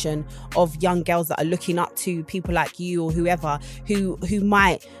generation of young girls that are looking up to people like you or whoever who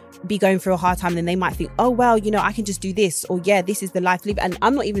might be going through a hard time? Then they might think, oh, well, you know, I can just do this, or yeah, this is the life live. And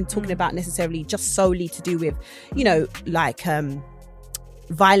I'm not even talking about necessarily just solely to do with, you know, like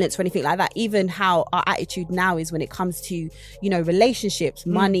violence or anything like that. Even how our attitude now is when it comes to, you know, relationships,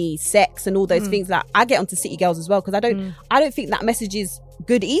 money, sex, and all those things. Like, I get onto City Girls as well because I don't think that message is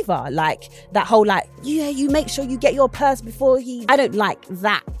good either. Like that whole like, yeah, you make sure you get your purse before he. I don't like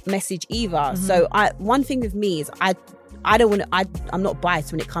that message either. So one thing with me is I don't want to. I'm not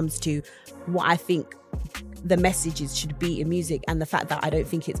biased when it comes to what I think the messages should be in music, and the fact that I don't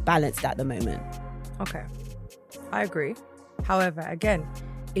think it's balanced at the moment. Okay, I agree. However, again,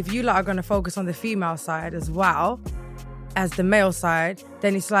 if you lot are going to focus on the female side as well as the male side,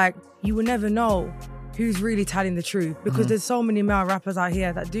 then it's like you will never know who's really telling the truth, because there's so many male rappers out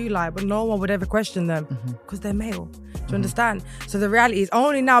here that do lie, but no one would ever question them because they're male. Do you understand? So the reality is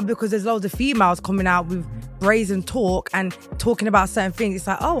only now, because there's loads of females coming out with brazen talk and talking about certain things, it's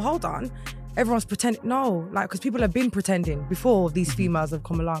like, oh, hold on. Everyone's pretending. No, like, because people have been pretending before these females have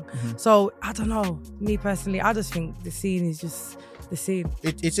come along. So I don't know. Me personally, I just think the scene is just the scene.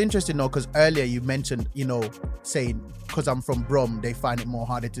 It's interesting though, because earlier you mentioned, you know, saying because I'm from Brum, they find it more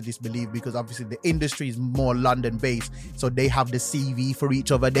harder to disbelieve because obviously the industry is more London based, so they have the CV for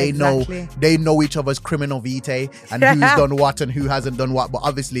each other. They know each other's criminal vitae and who's done what and who hasn't done what. But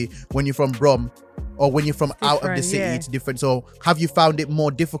obviously, when you're from Brum, or when you're from out of the city, it's different. So have you found it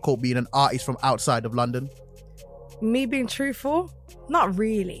more difficult being an artist from outside of London? Me being truthful, not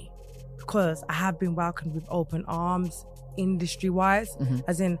really, because I have been welcomed with open arms industry-wise,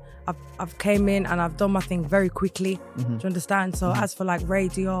 as in I've came in and I've done my thing very quickly. Do you understand? So as for like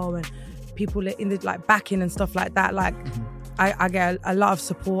radio and people in the like backing and stuff like that, like I get a lot of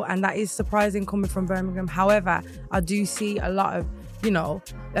support, and that is surprising coming from Birmingham. However, I do see a lot of, you know,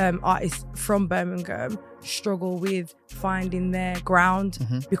 artists from Birmingham struggle with finding their ground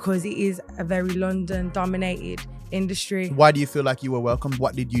because it is a very London-dominated industry. Why do you feel like you were welcomed?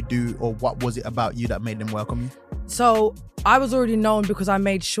 What did you do, or what was it about you that made them welcome you? So I was already known because I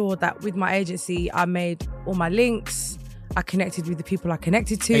made sure that with my agency, I made all my links. I connected with the people I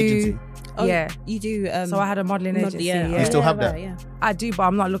connected to. Agency? Oh, yeah. You do. So I had a modelling agency. Yeah. You still have that? Right, yeah. I do, but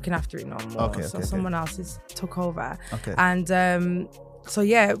I'm not looking after it no more. Okay, so someone else has took over. Okay. And so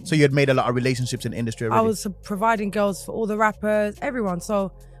yeah. So you had made a lot of relationships in the industry already? I was providing girls for all the rappers, everyone.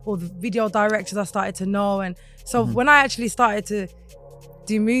 So all the video directors I started to know. And so when I actually started to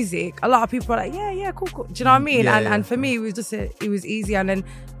do music, a lot of people were like, yeah, cool. Do you know what I mean? And for me, it was just it was easy. And then,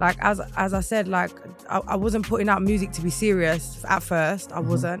 like, as I said, like, I wasn't putting out music to be serious at first. I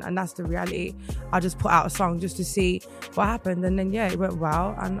wasn't, and that's the reality. I just put out a song just to see what happened, and then it went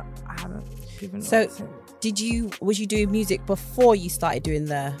well, and I haven't given So, up since. was you doing music before you started doing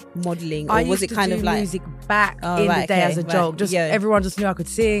the modelling, or was it kind of like music back in the day as a joke? Just everyone just knew I could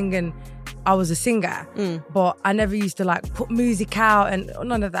sing and I was a singer, but I never used to like put music out and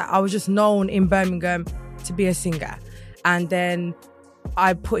none of that. I was just known in Birmingham to be a singer, and then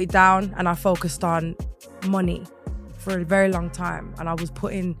I put it down and I focused on money for a very long time, and I was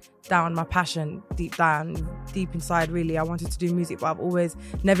putting down my passion deep inside. Really, I wanted to do music, but I've always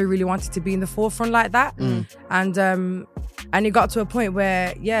never really wanted to be in the forefront like that. And it got to a point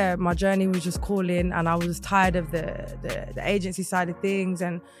where my journey was just calling, and I was tired of the agency side of things,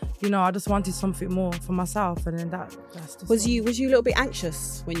 and you know, I just wanted something more for myself. And then that's just was you a little bit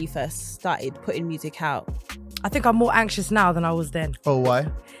anxious when you first started putting music out? I think I'm more anxious now than I was then. Oh, why?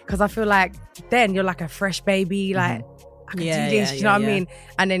 Because I feel like then you're like a fresh baby, like I can do this, you know what I mean?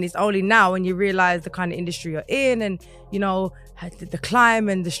 And then it's only now when you realise the kind of industry you're in, and you know, the climb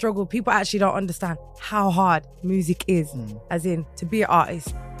and the struggle. People actually don't understand how hard music is, as in to be an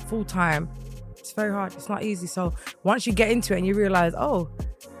artist full time. It's very hard. It's not easy. So once you get into it and you realise,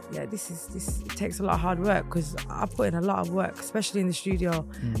 this takes a lot of hard work, because I put in a lot of work, especially in the studio.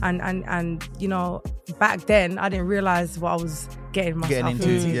 And you know, back then I didn't realise what I was getting myself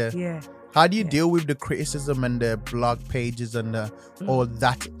into. Yeah. How do you deal with the criticism and the blog pages and all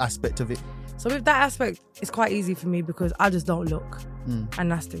that aspect of it? So with that aspect, it's quite easy for me because I just don't look. And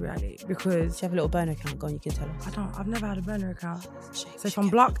that's the reality. Because Do you have a little burner account? Go on, you can tell us. I've never had a burner account. So if I'm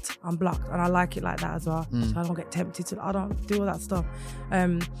blocked, I'm blocked. And I like it like that as well. So I don't get tempted to, I don't do all that stuff.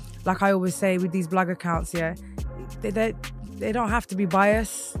 Like I always say with these blog accounts, they don't have to be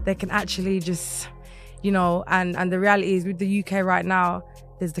biased. They can actually just, you know, and the reality is with the UK right now,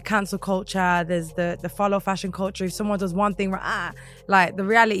 there's the cancel culture, there's the follow fashion culture. If someone does one thing, like the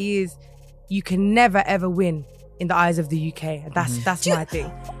reality is you can never ever win in the eyes of the UK. And that's my thing.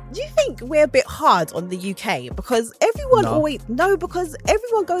 Do you think we're a bit hard on the UK? Because everyone because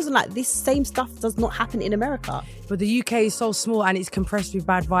everyone goes on like this same stuff does not happen in America. But the UK is so small and it's compressed with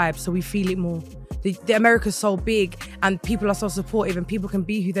bad vibes, so we feel it more. The America's so big and people are so supportive and people can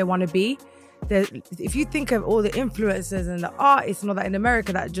be who they want to be. if you think of all the influencers and the artists and all that in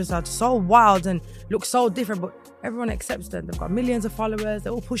America that just are so wild and look so different, but everyone accepts them. They've got millions of followers.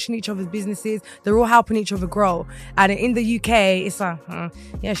 They're all pushing each other's businesses. They're all helping each other grow. And in the UK, it's like,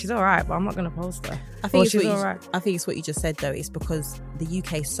 yeah, she's all right, but I'm not going to post her. I think it's what you just said, though. It's because the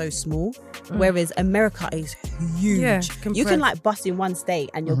UK is so small, whereas America is huge. Yeah, you can like bust in one state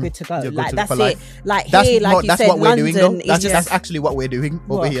and you're good to go. You're like good that's for it. life. Like That's here, like not, you that's said, what we're London doing, though. is That's actually what we're doing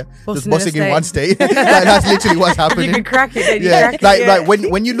over here. Just Busting busting in a in one state. Like, that's literally what's happening. You can crack it. Then Yeah, you crack it, like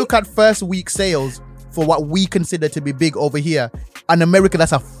when you look at first week sales for what we consider to be big over here, in America,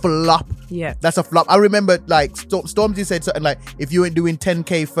 that's a flop. Yeah, that's a flop. I remember like Stormzy said something like, if you ain't doing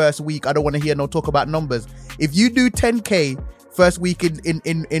 10k first week, I don't want to hear no talk about numbers. If you do 10k first week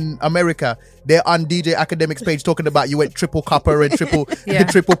in America, they're on DJ Academic's page talking about you went triple copper and triple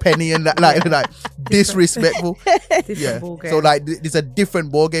triple penny and like disrespectful. So like it's a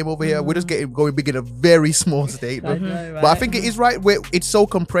different ball game over here. We're just going big in a very small state, bro. know, right? But I think it is right where it's so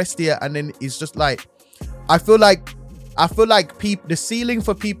compressed here, and then it's just like I feel like the ceiling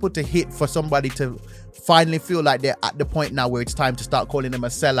for people to hit, for somebody to finally feel like they're at the point now where it's time to start calling them a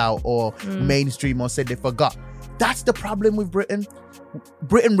sellout or mainstream or said they forgot. That's the problem with Britain.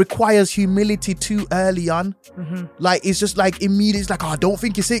 Britain requires humility too early on. Like it's just like immediately, it's like, oh, don't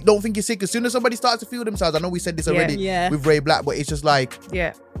think you're sick. As soon as somebody starts to feel themselves, I know we said this already with Ray Black, but it's just like,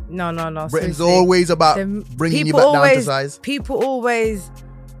 no. Britain's always about bringing you back down to size. People always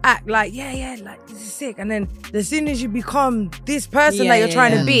act like, like this is sick, and then as soon as you become this person that you're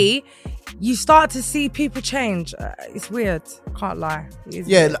trying to be, you start to see people change. It's weird. Can't lie.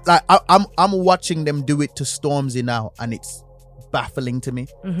 Weird. Like I'm watching them do it to Stormzy now, and it's baffling to me.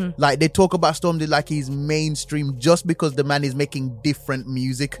 Like they talk about Stormzy like he's mainstream just because the man is making different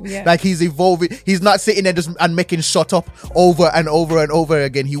music. Like he's evolving. He's not sitting there just and making shut up over and over and over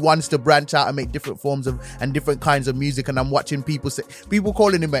again. He wants to branch out and make different forms of and different kinds of music. And I'm watching people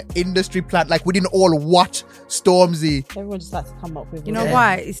calling him an industry plant. Like we didn't all watch Stormzy. Everyone just likes to come up with. You know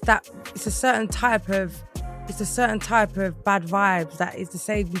why? It's a certain type of bad vibes that is the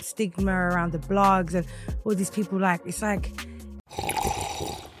same stigma around the blogs and all these people. Like it's like.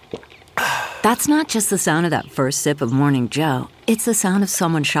 That's not just the sound of that first sip of Morning Joe. It's the sound of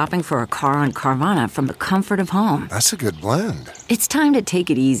someone shopping for a car on Carvana from the comfort of home. That's a good blend. It's time to take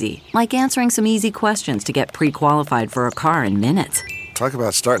it easy, like answering some easy questions to get pre-qualified for a car in minutes. Talk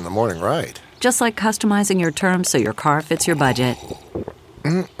about starting the morning right. Just like customizing your terms so your car fits your budget.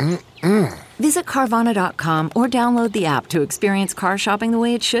 Visit Carvana.com or download the app to experience car shopping the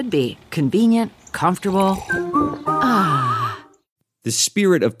way it should be. Convenient, comfortable. The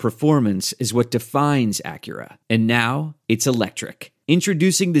spirit of performance is what defines Acura. And now, it's electric.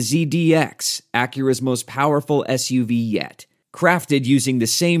 Introducing the ZDX, Acura's most powerful SUV yet. Crafted using the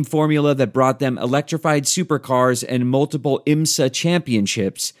same formula that brought them electrified supercars and multiple IMSA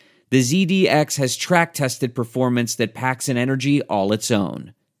championships, the ZDX has track-tested performance that packs an energy all its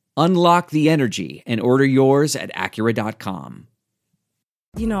own. Unlock the energy and order yours at Acura.com.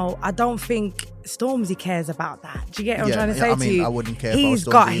 You know, I don't think Stormzy cares about that. Do you get what I'm trying to say to you? I wouldn't care. He's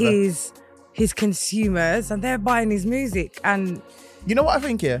got his consumers and they're buying his music. And you know what I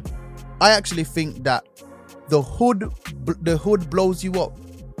think here? I actually think that the hood blows you up,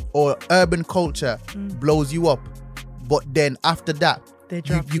 or urban culture blows you up, but then after that,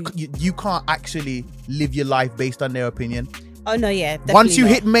 you can't actually live your life based on their opinion. Oh no, yeah. Once you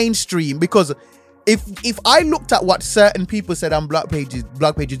hit mainstream, because if I looked at what certain people said on blog pages,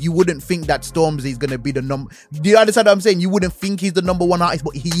 you wouldn't think that Stormzy is going to be the number. Do you understand what I'm saying? You wouldn't think he's the number one artist,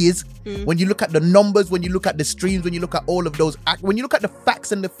 but he is. When you look at the numbers, when you look at the streams, when you look at all of those, when you look at the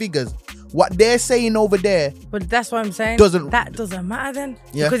facts and the figures, what they're saying over there. But that's what I'm saying. That doesn't matter then.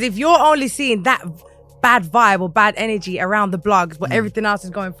 Yeah. Because if you're only seeing that bad vibe or bad energy around the blogs, but everything else is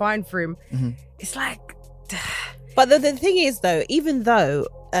going fine for him, it's like. But the thing is, though, even though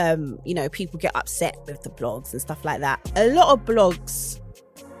people get upset with the blogs and stuff like that, a lot of blogs,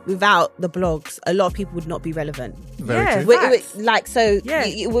 without the blogs, a lot of people would not be relevant. Very true. You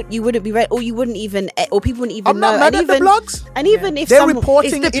wouldn't be or you wouldn't even, or people wouldn't even know. I'm not mad at the blogs. And even if they're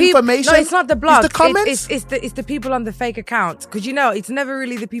reporting information, no, it's not the blogs. It's the comments. It's the people on the fake accounts. Because it's never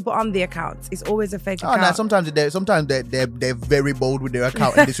really the people on the accounts. It's always a fake account. No, sometimes they're very bold with their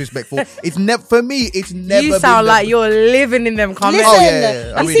account and disrespectful. It's never for me. It's never. You sound like you're living in them comments.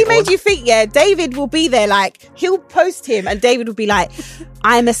 Listen, I you see, made you think. Yeah, David will be there. Like he'll post him, and David will be like,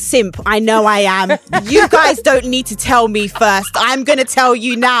 "I'm a simp. I know I am. You guys don't need to tell me first. I'm gonna tell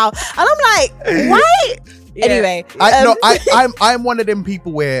you now." And I'm like, "What?" Yeah. Anyway, I'm one of them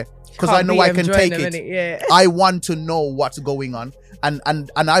people where, because I know I can take it. I want to know what's going on.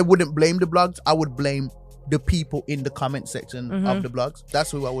 And I wouldn't blame the blogs. I would blame the people in the comment section of the blogs.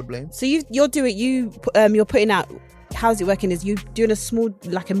 That's who I would blame. So you're putting out, how's it working? Is you doing a small,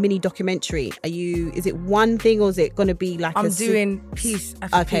 like a mini documentary? Is it one thing, or is it going to be like I'm doing piece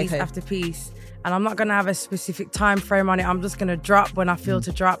after piece after piece, and I'm not going to have a specific time frame on it. I'm just going to drop when I feel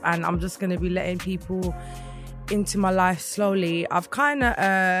to drop, and I'm just going to be letting people into my life slowly. I've kind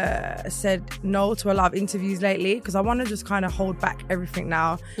of said no to a lot of interviews lately because I want to just kind of hold back everything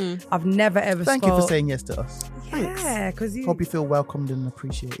now. I've never ever Thank you for saying yes to us. Yeah, because hope you feel welcomed and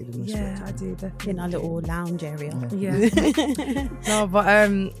appreciated and respected. Yeah, I do, definitely. In our little lounge area. Yeah. No,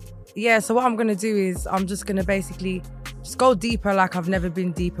 but yeah, so what I'm going to do is I'm just going to basically just go deeper like I've never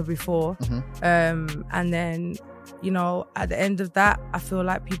been deeper before. And then, you know, at the end of that, I feel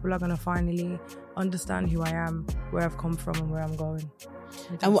like people are going to finally understand who I am, where I've come from and where I'm going.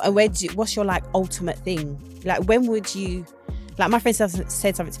 And what's your like ultimate thing? Like, when would you, like, my friend said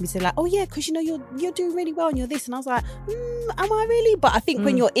something to me, said like, oh yeah, because you know you're doing really well and you're this, and I was like, am I really? But I think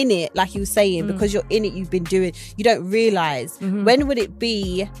when you're in it, like you were saying, because you're in it, you've been doing, you don't realise. When would it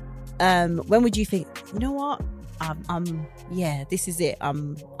be, when would you think, you know what, yeah, this is it,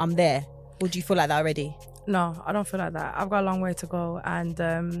 I'm there? Or do you feel like that already? No, I don't feel like that. I've got a long way to go, and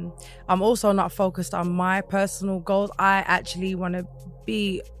I'm also not focused on my personal goals. I actually want to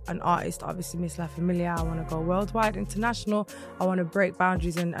be an artist, obviously Miss LaFamilia. I want to go worldwide, international. I want to break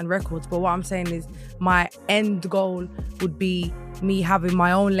boundaries and records. But what I'm saying is my end goal would be me having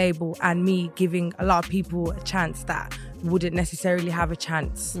my own label and me giving a lot of people a chance that wouldn't necessarily have a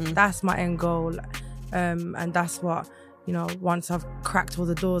chance. That's my end goal, and that's what, you know, once I've cracked all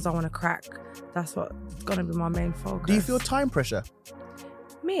the doors I want to crack, that's what's gonna be my main focus. Do you feel time pressure?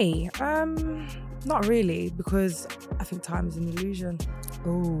 Me? Not really, because I think time is an illusion.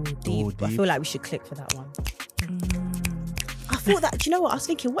 Oh, deep. I feel like we should click for that one. I thought that, do you know what? I was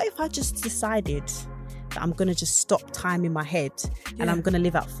thinking, what if I just decided that I'm gonna just stop time in my head and I'm gonna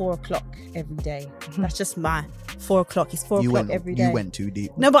live at 4:00 every day. That's just my 4:00. It's 4:00 every day. You went too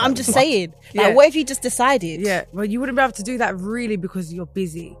deep. No, but I'm just saying. Like, what if you just decided? Yeah, well, you wouldn't be able to do that really because you're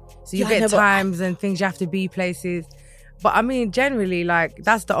busy. So you get times and things, you have to be places. But I mean, generally, like,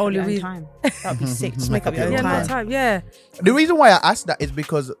 that's the only reason. That'd be sick. Just make up your own time. Yeah. The reason why I asked that is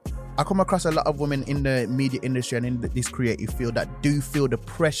because I come across a lot of women in the media industry and in this creative field that do feel the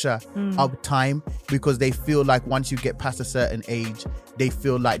pressure of time, because they feel like once you get past a certain age, they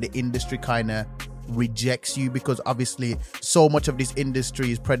feel like the industry kind of rejects you, because obviously so much of this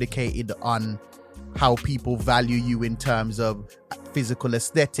industry is predicated on how people value you in terms of physical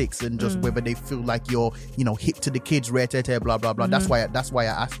aesthetics and just whether they feel like you're, you know, hip to the kids, blah blah blah. That's why I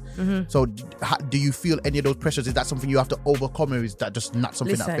asked. So do you feel any of those pressures? Is that something you have to overcome, or is that just not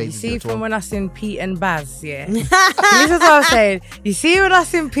something that phases you? You see, from when I seen Pete and Baz, yeah. Listen to what I'm saying. You see, when I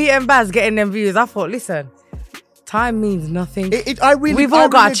seen Pete and Baz getting them views, I thought, listen, time means nothing. We've all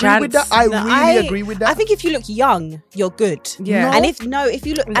got a chance. With that. I really agree with that. I think if you look young, you're good. Yeah. And if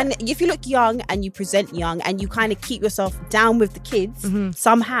you look young and you present young and you kind of keep yourself down with the kids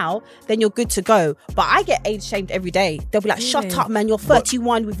somehow, then you're good to go. But I get age shamed every day. They'll be like, "Shut up, man! You're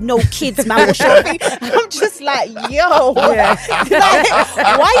 31 with no kids, man." Or something. I'm just like, yo, like,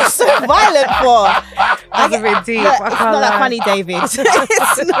 why are you so violent for? That's a bit deep. Look, it's not that funny, David. It's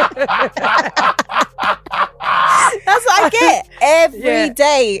not. That's what I get every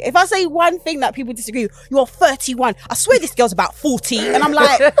day. If I say one thing that people disagree with, you're 31. I swear this girl's about 40. And I'm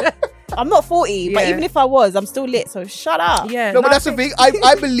like, I'm not 40. But even if I was, I'm still lit. So shut up. Yeah. No, but that's the thing.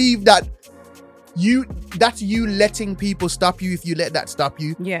 I believe that that's you letting people stop you if you let that stop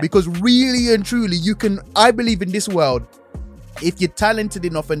you. Yeah. Because really and truly, I believe in this world, if you're talented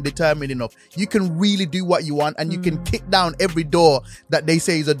enough and determined enough, you can really do what you want, and you can kick down every door that they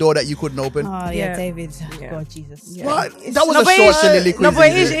say is a door that you couldn't open. Oh yeah, David. God, Jesus. Yeah. What? That was a short soliloquy. No, but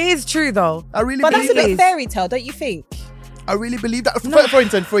it is true though. I really but believe that's a bit fairy tale, don't you think? I really believe that.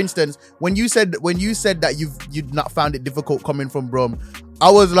 For instance, when you said that you'd not found it difficult coming from Brum, I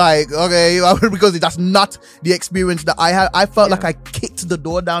was like, okay, because that's not the experience that I had. I felt like I kicked the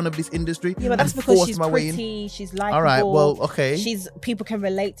door down of this industry. Yeah, but that's because she's pretty, she's likable. All right, well, okay. People can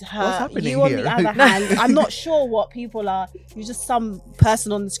relate to her. What's happening you, here? on the other hand, I'm not sure what people are. You're just some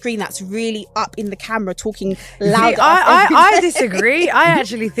person on the screen that's really up in the camera talking loud. I disagree. I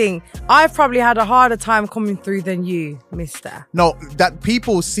actually think I've probably had a harder time coming through than you, mister. No, that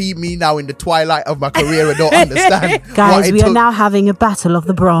people see me now in the twilight of my career and don't understand. Guys, we are now having a battle of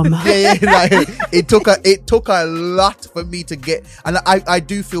the Brum. Like, it took a lot for me to get, and I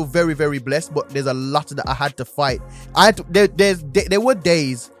do feel very, very blessed, but there's a lot that I had to fight. There were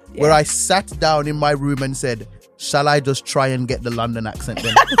days where I sat down in my room and said, shall I just try and get the London accent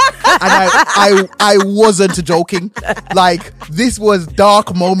then? And I wasn't joking. Like, this was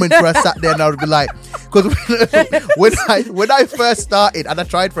dark moment where I sat there and I would be like, because when I first started and I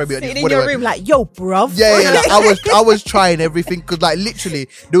tried for a bit, sitting in your room like, yo, bruv. Yeah, like, I was trying everything because, like, literally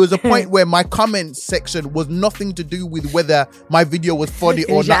there was a point where my comment section was nothing to do with whether my video was funny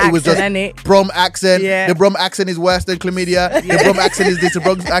or not. It was just Brom accent. Yeah. The Brom accent is worse than chlamydia. The Brom accent is this. The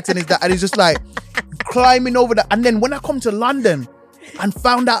Brom accent is that, and it's just like climbing over that. And then when I come to London and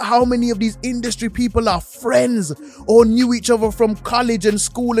found out how many of these industry people are friends or knew each other from college and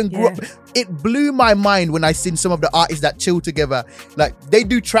school and grew up, it blew my mind when I seen some of the artists that chill together. Like, they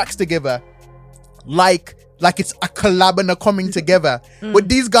do tracks together like it's a collab and a coming together. But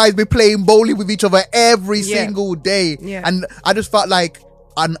these guys be playing bowling with each other every single day. And I just felt like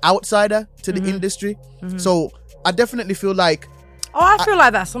an outsider to the industry. So I definitely feel like I feel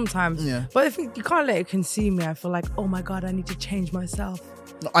like that sometimes. Yeah. But if you can't let it consume me, I feel like, oh my God, I need to change myself.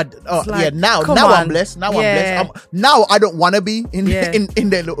 Now I'm blessed. Now I'm blessed. Now I don't want to be in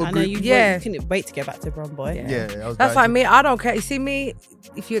their little group. You couldn't wait to get back to Brom Boy. That's like me. I don't care. You see me,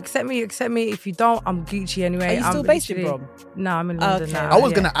 if you accept me, you accept me. If you don't, I'm Gucci anyway. Are you still based in Brom? No, I'm in London now. I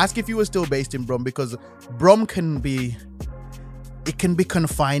was going to ask if you were still based in Brom, because Brom can be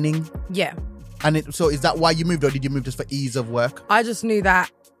confining. Yeah. And so is that why you moved, or did you move just for ease of work? I just knew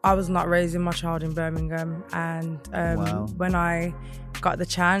that I was not raising my child in Birmingham. And when I got the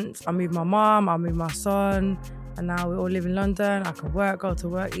chance, I moved my mom, I moved my son, and now we all live in London. I can go to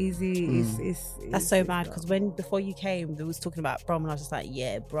work easy. That's so mad, because before you came, they was talking about Brom, and I was just like,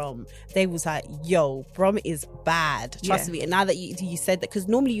 yeah, Brom. They was like, yo, Brom is bad. Trust me. And now that you said that, because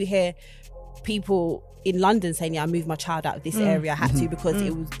normally you hear people in London saying, I moved my child out of this area, I had to, because it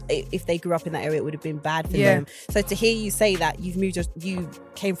was, if they grew up in that area, it would have been bad for them. So to hear you say that you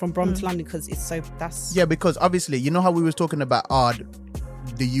came from Brom to London, because it's so, that's... Yeah, because obviously, you know how we was talking about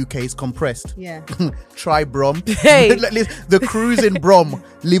the UK is compressed. Yeah. Try Brom. Hey. The crews in Brom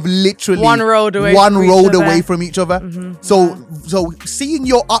live literally one road away from each other. So seeing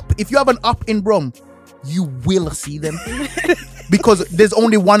your up, if you have an up in Brom, you will see them. Because there's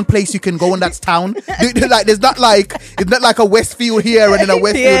only one place you can go, and that's town. Like, it's not like a Westfield here and then a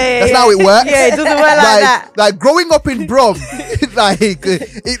Westfield. That's not how it works. Yeah, it doesn't work like that. Like growing up in Brom, you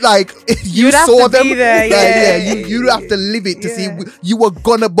saw them. You have to live it to see. You were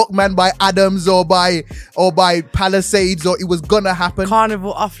gonna Bookman by Adams or by Palisades, or it was gonna happen.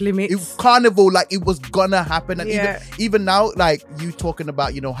 Carnival off limits. It was gonna happen. And even now, like you talking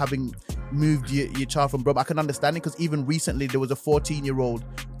about, having moved your child from Brom, I can understand it, because even recently there was a 14-year-old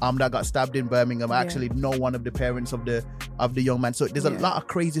that got stabbed in Birmingham. I actually know one of the parents of the young man. So there's a lot of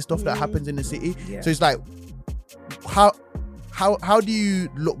crazy stuff that happens in the city. So it's like, how do you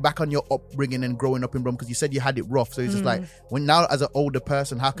look back on your upbringing and growing up in Brom? Because you said you had it rough. So it's just like, when now as an older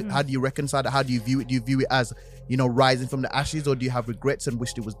person, how do you reconcile that? How do you view it? Do you view it as, rising from the ashes, or do you have regrets and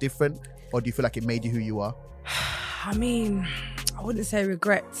wished it was different, or do you feel like it made you who you are? I mean, I wouldn't say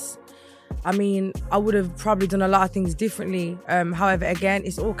regrets. I mean, I would have probably done a lot of things differently. However, again,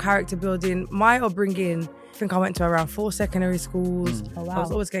 it's all character building. My upbringing, I think I went to around 4 secondary schools. Oh, wow. I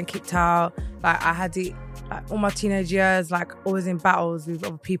was always getting kicked out. Like, I had it, like, all my teenage years, like, always in battles with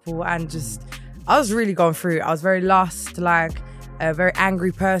other people, and just, I was really going through it. I was very lost, like, a very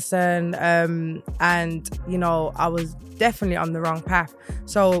angry person. And, I was definitely on the wrong path.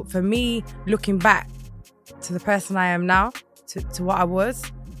 So for me, looking back to the person I am now, to what I was,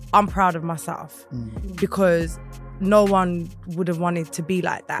 I'm proud of myself, because no one would have wanted to be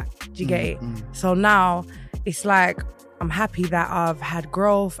like that. Do you get it? So now it's like, I'm happy that I've had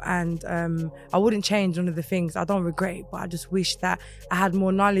growth, and I wouldn't change none of the things. I don't regret it, but I just wish that I had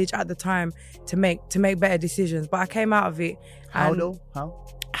more knowledge at the time to make better decisions. But I came out of it. How though?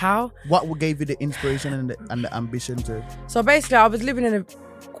 How? What gave you the inspiration and the ambition to? So basically, I was living in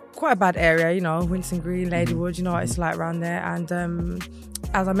quite a bad area, Winston Green, Ladywood, you know what it's like around there. And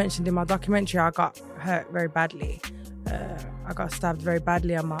as I mentioned in my documentary, I got hurt very badly. I got stabbed very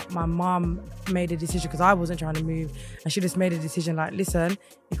badly, and my mom made a decision, because I wasn't trying to move, and she just made a decision like, listen,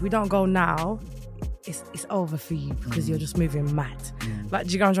 if we don't go now, it's over for you, because you're just moving mad. Like,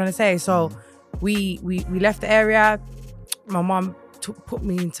 do you get what I'm trying to say? So we left the area. My mom put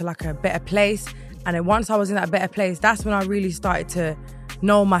me into like a better place, and then once I was in that better place, that's when I really started to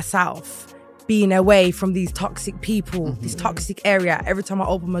know myself, being away from these toxic people, this toxic area. Every time I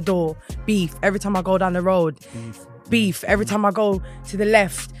open my door, beef. Every time I go down the road, beef. Every time I go to the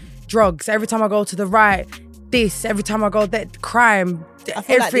left, drugs. Every time I go to the right, this. Every time I go there, crime. I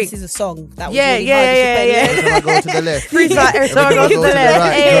feel like this is a song that was yeah, really yeah. Every time I go to the left. Freestyle every time I go to the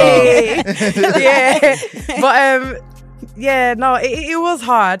left. Hey. Yeah. But yeah, no, it was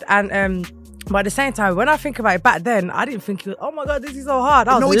hard. And but at the same time, when I think about it back then, I didn't think, oh my God, this is so hard.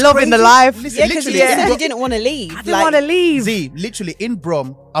 I was loving the life. Listen, because you didn't want to leave. I didn't want to leave. See, literally in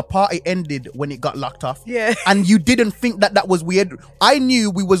Brom, a party ended when it got locked off. Yeah. And you didn't think that was weird. I knew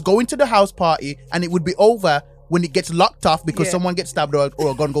we was going to the house party and it would be over when it gets locked off because someone gets stabbed or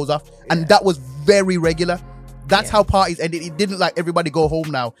a gun goes off. And that was very regular. That's how parties ended. It didn't like everybody go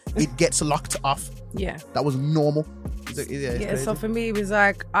home now. It gets locked off. Yeah. That was normal. So for me, it was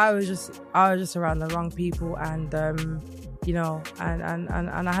like I was just around the wrong people, and you know,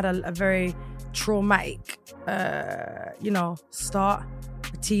 and I had a very traumatic start.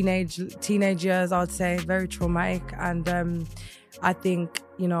 Teenage years, I would say, very traumatic. And I think,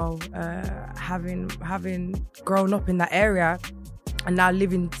 you know, having grown up in that area and now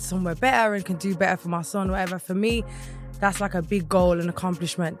living somewhere better and can do better for my son, whatever, for me, that's like a big goal and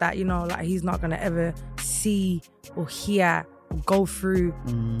accomplishment that, you know, like he's not gonna ever see or hear or go through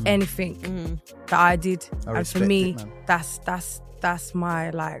anything that I did. And for me, that's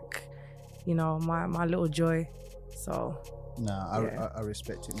my, like, you know, my little joy. So I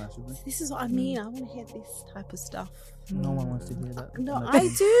respect it massively. This is what I mean. I want to hear this type of stuff. No one wants to hear that. No, I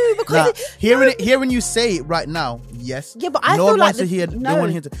do, because hearing you say it right now, yes. Yeah, but I no feel one like wants to hear. No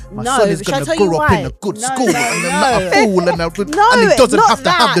one wants to. My no, son is shall I going tell to you grow up why? in a good No, school no, and no. not a fool and he doesn't not have to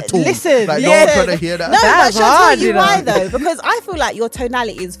have the tools. Listen, like, listen. no one's trying to hear that. No, That's but shall I hard, tell you you know. why though? Because I feel like your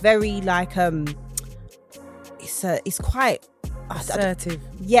tonality is very like it's quite assertive.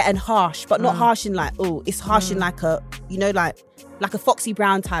 Yeah, and harsh, but not harsh in like, oh, it's harsh in like a, you know, like a Foxy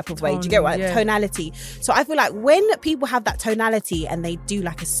Brown type of way. Do you get what? Yeah. Tonality. So I feel like when people have that tonality and they do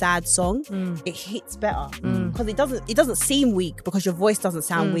like a sad song, it hits better because it doesn't seem weak because your voice doesn't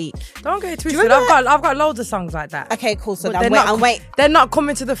sound weak. Don't get it twisted. I've got loads of songs like that. Okay, cool. So But then wait. They're not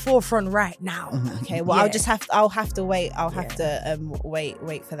coming to the forefront right now. Okay, well I'll have to wait. I'll have to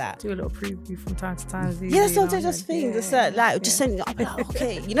wait for that. Do a little preview from time to time. Yeah, sometimes just things. Just just send. I'll be like,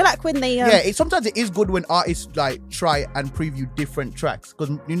 okay, you know, like when they sometimes it is good when artists like try and preview different tracks, because,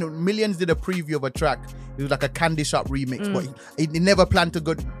 you know, Millions did a preview of a track. It was like a Candy Shop remix, but he never planned to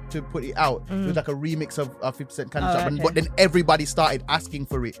put it out. It was like a remix of 50 Cent Candy Shop, okay. but then everybody started asking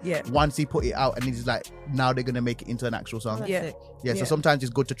for it Yeah. once he put it out, and he's like, now they're gonna make it into an actual song. Yeah. So sometimes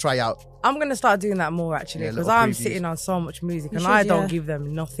it's good to try out. I'm gonna start doing that more actually, because little I'm previews. sitting on so much music and should, I don't yeah. give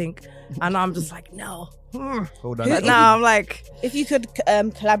them nothing, and I'm just like, no. Hold on. But now I'm like, If you could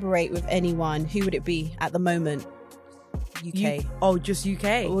collaborate with anyone, who would it be at the moment? UK. just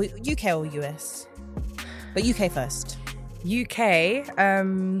UK. Or UK or US? But UK first. UK,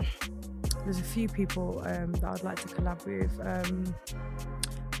 there's a few people that I'd like to collab with.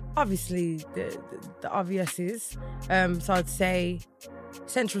 Obviously, the obvious is. So I'd say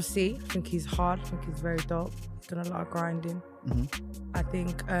Central C. I think he's hard. I think he's very dope. He's done a lot of grinding. I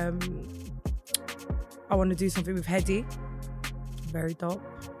think I want to do something with Hedy. Very dope.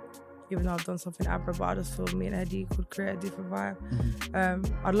 Even though I've done something Abra, but I just feel me and Hedy could create a different vibe.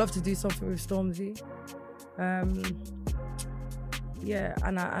 I'd love to do something with Stormzy. Yeah,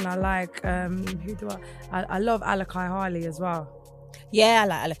 and I like who do I love Alakai Harley as well. Yeah, I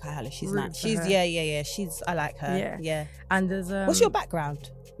like Alakai Harley. She's Root nice. for She's her. yeah. I like her. Yeah. And there's What's your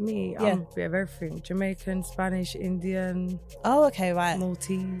background? Me, Yeah. I'm a bit of everything. Jamaican, Spanish, Indian, Oh, okay, right.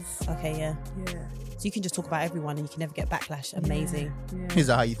 Maltese. Okay, yeah. Yeah. So you can just talk about everyone and you can never get backlash. Amazing. Yeah. Is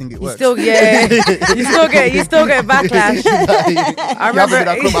that how you think it You works? still you still get backlash. I remember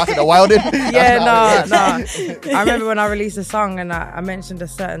that club after the Wilding. Yeah, no. I remember when I released a song and I mentioned a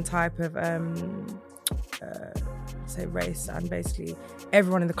certain type of say race, and basically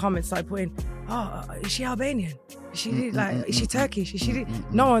everyone in the comments started putting, oh, is she Albanian? Is she is she Turkish? Is she?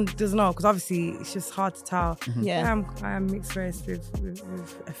 No one does know, because obviously it's just hard to tell. Yeah. I am mixed race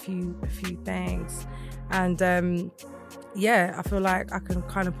with a few things, and yeah, I feel like I can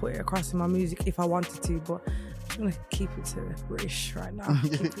kind of put it across in my music if I wanted to, but I'm gonna keep it to British right now.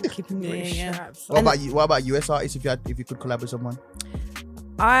 keep it British. Yeah. Rap. So What about US artists? If you could collab with someone?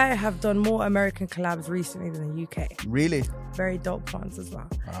 I have done more American collabs recently than the UK. Really? Very dope ones as well.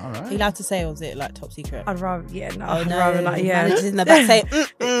 All Are you right. allowed to say, or is it like top secret? I'd rather, I'd no. rather not, yeah. Managers in the back say,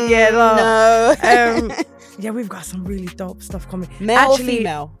 Yeah, no. Yeah, we've got some really dope stuff coming. Male or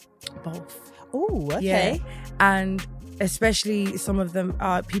female? Both. Oh, okay. Yeah. And especially some of them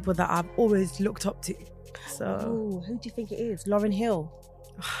are people that I've always looked up to. So Oh, who do you think it is? Lauryn Hill.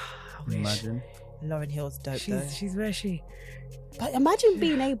 I wish. Imagine. Lauryn Hill's dope though. She's where she. But imagine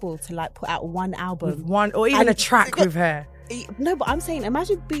being able to like put out one album, With one, or even a track with her. No, but I'm saying,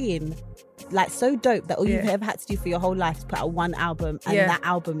 imagine being like so dope that all you've ever had to do for your whole life is put out one album, and that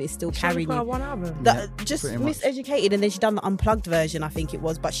album is still carrying put you. out one album. Just miseducated, and then she done the unplugged version, I think it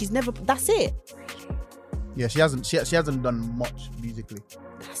was, but she's never. That's it. Yeah, she hasn't. She hasn't done much musically.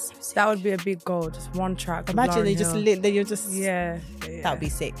 That's so sick. That would be a big goal. Just one track. with Imagine Lauryn they just Hill. lit. Then you're just. Yeah. That would be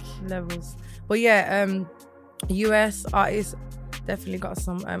sick. Levels. But yeah, US artists definitely got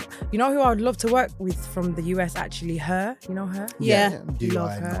some. You know who I would love to work with from the US? Actually, her. You know her? Yeah.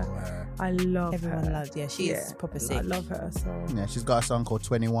 Love her. I love Everyone her. loves. Yeah, she is proper sick. I love her. So Yeah, she's got a song called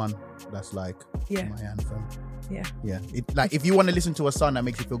 21. That's like my anthem. Yeah. Yeah. It, like if you want to listen to a song that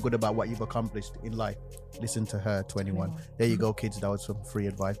makes you feel good about what you've accomplished in life, listen to her 21. There you go, kids. That was some free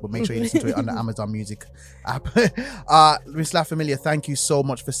advice. But make sure you listen to it on the Amazon Music app. Miss LaFamilia, thank you so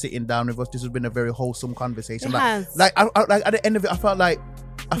much for sitting down with us. This has been a very wholesome conversation. Like at the end of it, I felt like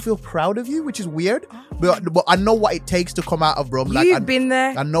I feel proud of you, which is weird. But I know what it takes to come out of Rome. Like, You've been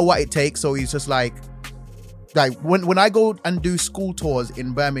there. I know what it takes. So it's just like when I go and do school tours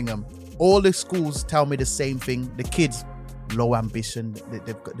in Birmingham, all the schools tell me the same thing. The kids, low ambition.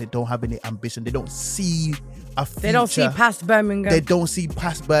 They don't have any ambition. They don't see a future. They don't see past Birmingham. They don't see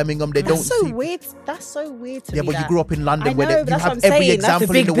past Birmingham. They don't see. Weird. That's so weird to me. Yeah, but you grew up in London I where know, you that's have what I'm every saying. That's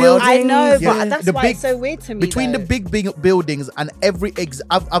example the in the big world. I know, Yeah. but that's why it's so weird to me. Between the big buildings and every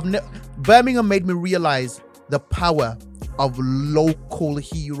Birmingham made me realize the power of local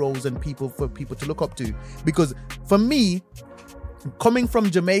heroes and people for people to look up to. Because for me, coming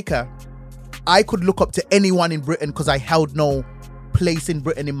from Jamaica, I could look up to anyone in Britain because I held no place in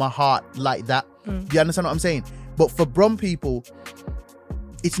Britain in my heart like that. Do you understand what I'm saying? But for Brum people,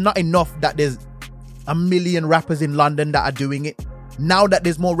 it's not enough that there's a million rappers in London that are doing it. Now that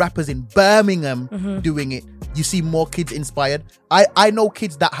there's more rappers in Birmingham doing it, you see more kids inspired. I know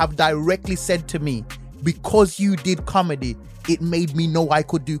kids that have directly said to me, because you did comedy, it made me know I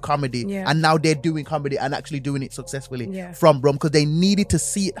could do comedy. Yeah. And now they're doing comedy and actually doing it successfully from Brum, because they needed to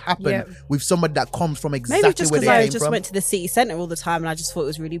see it happen with somebody that comes from exactly Maybe just where they because I came just from. went to the city centre all the time and I just thought it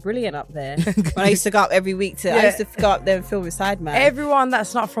was really brilliant up there. When I used to go up every week I used to go up there and film with Sideman. Everyone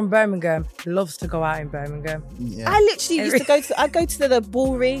that's not from Birmingham loves to go out in Birmingham. I literally used to go to. I'd go to the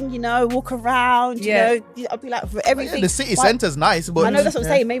ball ring, walk around. You know, I'd be like for everything. The city centre's nice, but I know that's what I'm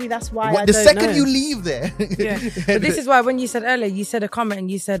saying. Maybe that's why. I the don't second know. you leave there, But this is why when you said earlier, you said a comment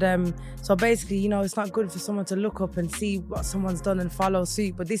and you said, so basically, it's not good for someone to look up and see what someone's done and follow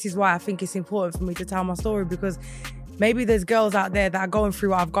suit. But this is why I think it's important for me to tell my story, because maybe there's girls out there that are going through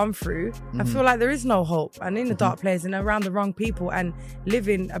what I've gone through. I feel like there is no hope, and in the dark place and around the wrong people and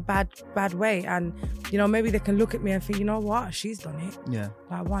living a bad way. And maybe they can look at me and think, you know what, she's done it. Yeah.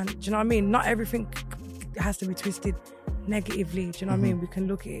 Like one, do you know what I mean? Not everything has to be twisted negatively. Do you know what I mean? We can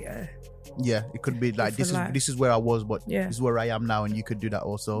look at it. Yeah, it could be like this is where I was, but this is where I am now, and you could do that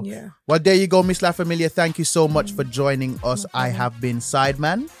also. Yeah. Well, there you go, Miss LaFamilia. Thank you so much for joining us. I have been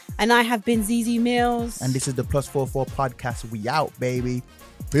Sideman, and I have been ZZ Mills, and this is the +44 podcast. We out, baby.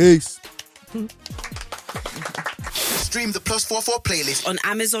 Peace. Stream the +44 playlist on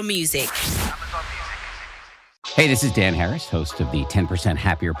Amazon Music. Hey, this is Dan Harris, host of the 10%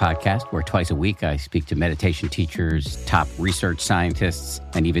 Happier podcast, where twice a week I speak to meditation teachers, top research scientists,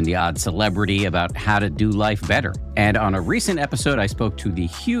 and even the odd celebrity about how to do life better. And on a recent episode, I spoke to the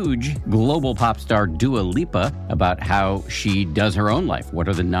huge global pop star Dua Lipa about how she does her own life. What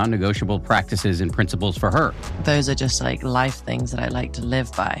are the non-negotiable practices and principles for her? Those are just like life things that I like to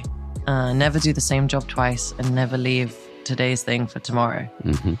live by. Never do the same job twice and never leave today's thing for tomorrow.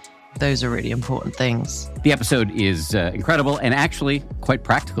 Mm-hmm. Those are really important things. The episode is incredible and actually quite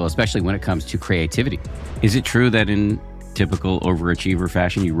practical, especially when it comes to creativity. Is it true that in typical overachiever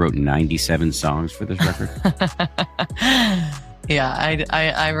fashion, you wrote 97 songs for this record? Yeah,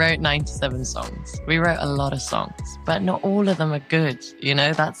 I wrote 97 songs. We wrote a lot of songs, but not all of them are good.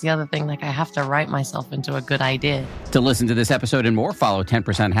 That's the other thing. Like, I have to write myself into a good idea. To listen to this episode and more, follow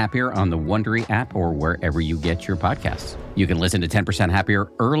 10% Happier on the Wondery app or wherever you get your podcasts. You can listen to 10% Happier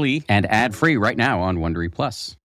early and ad-free right now on Wondery Plus.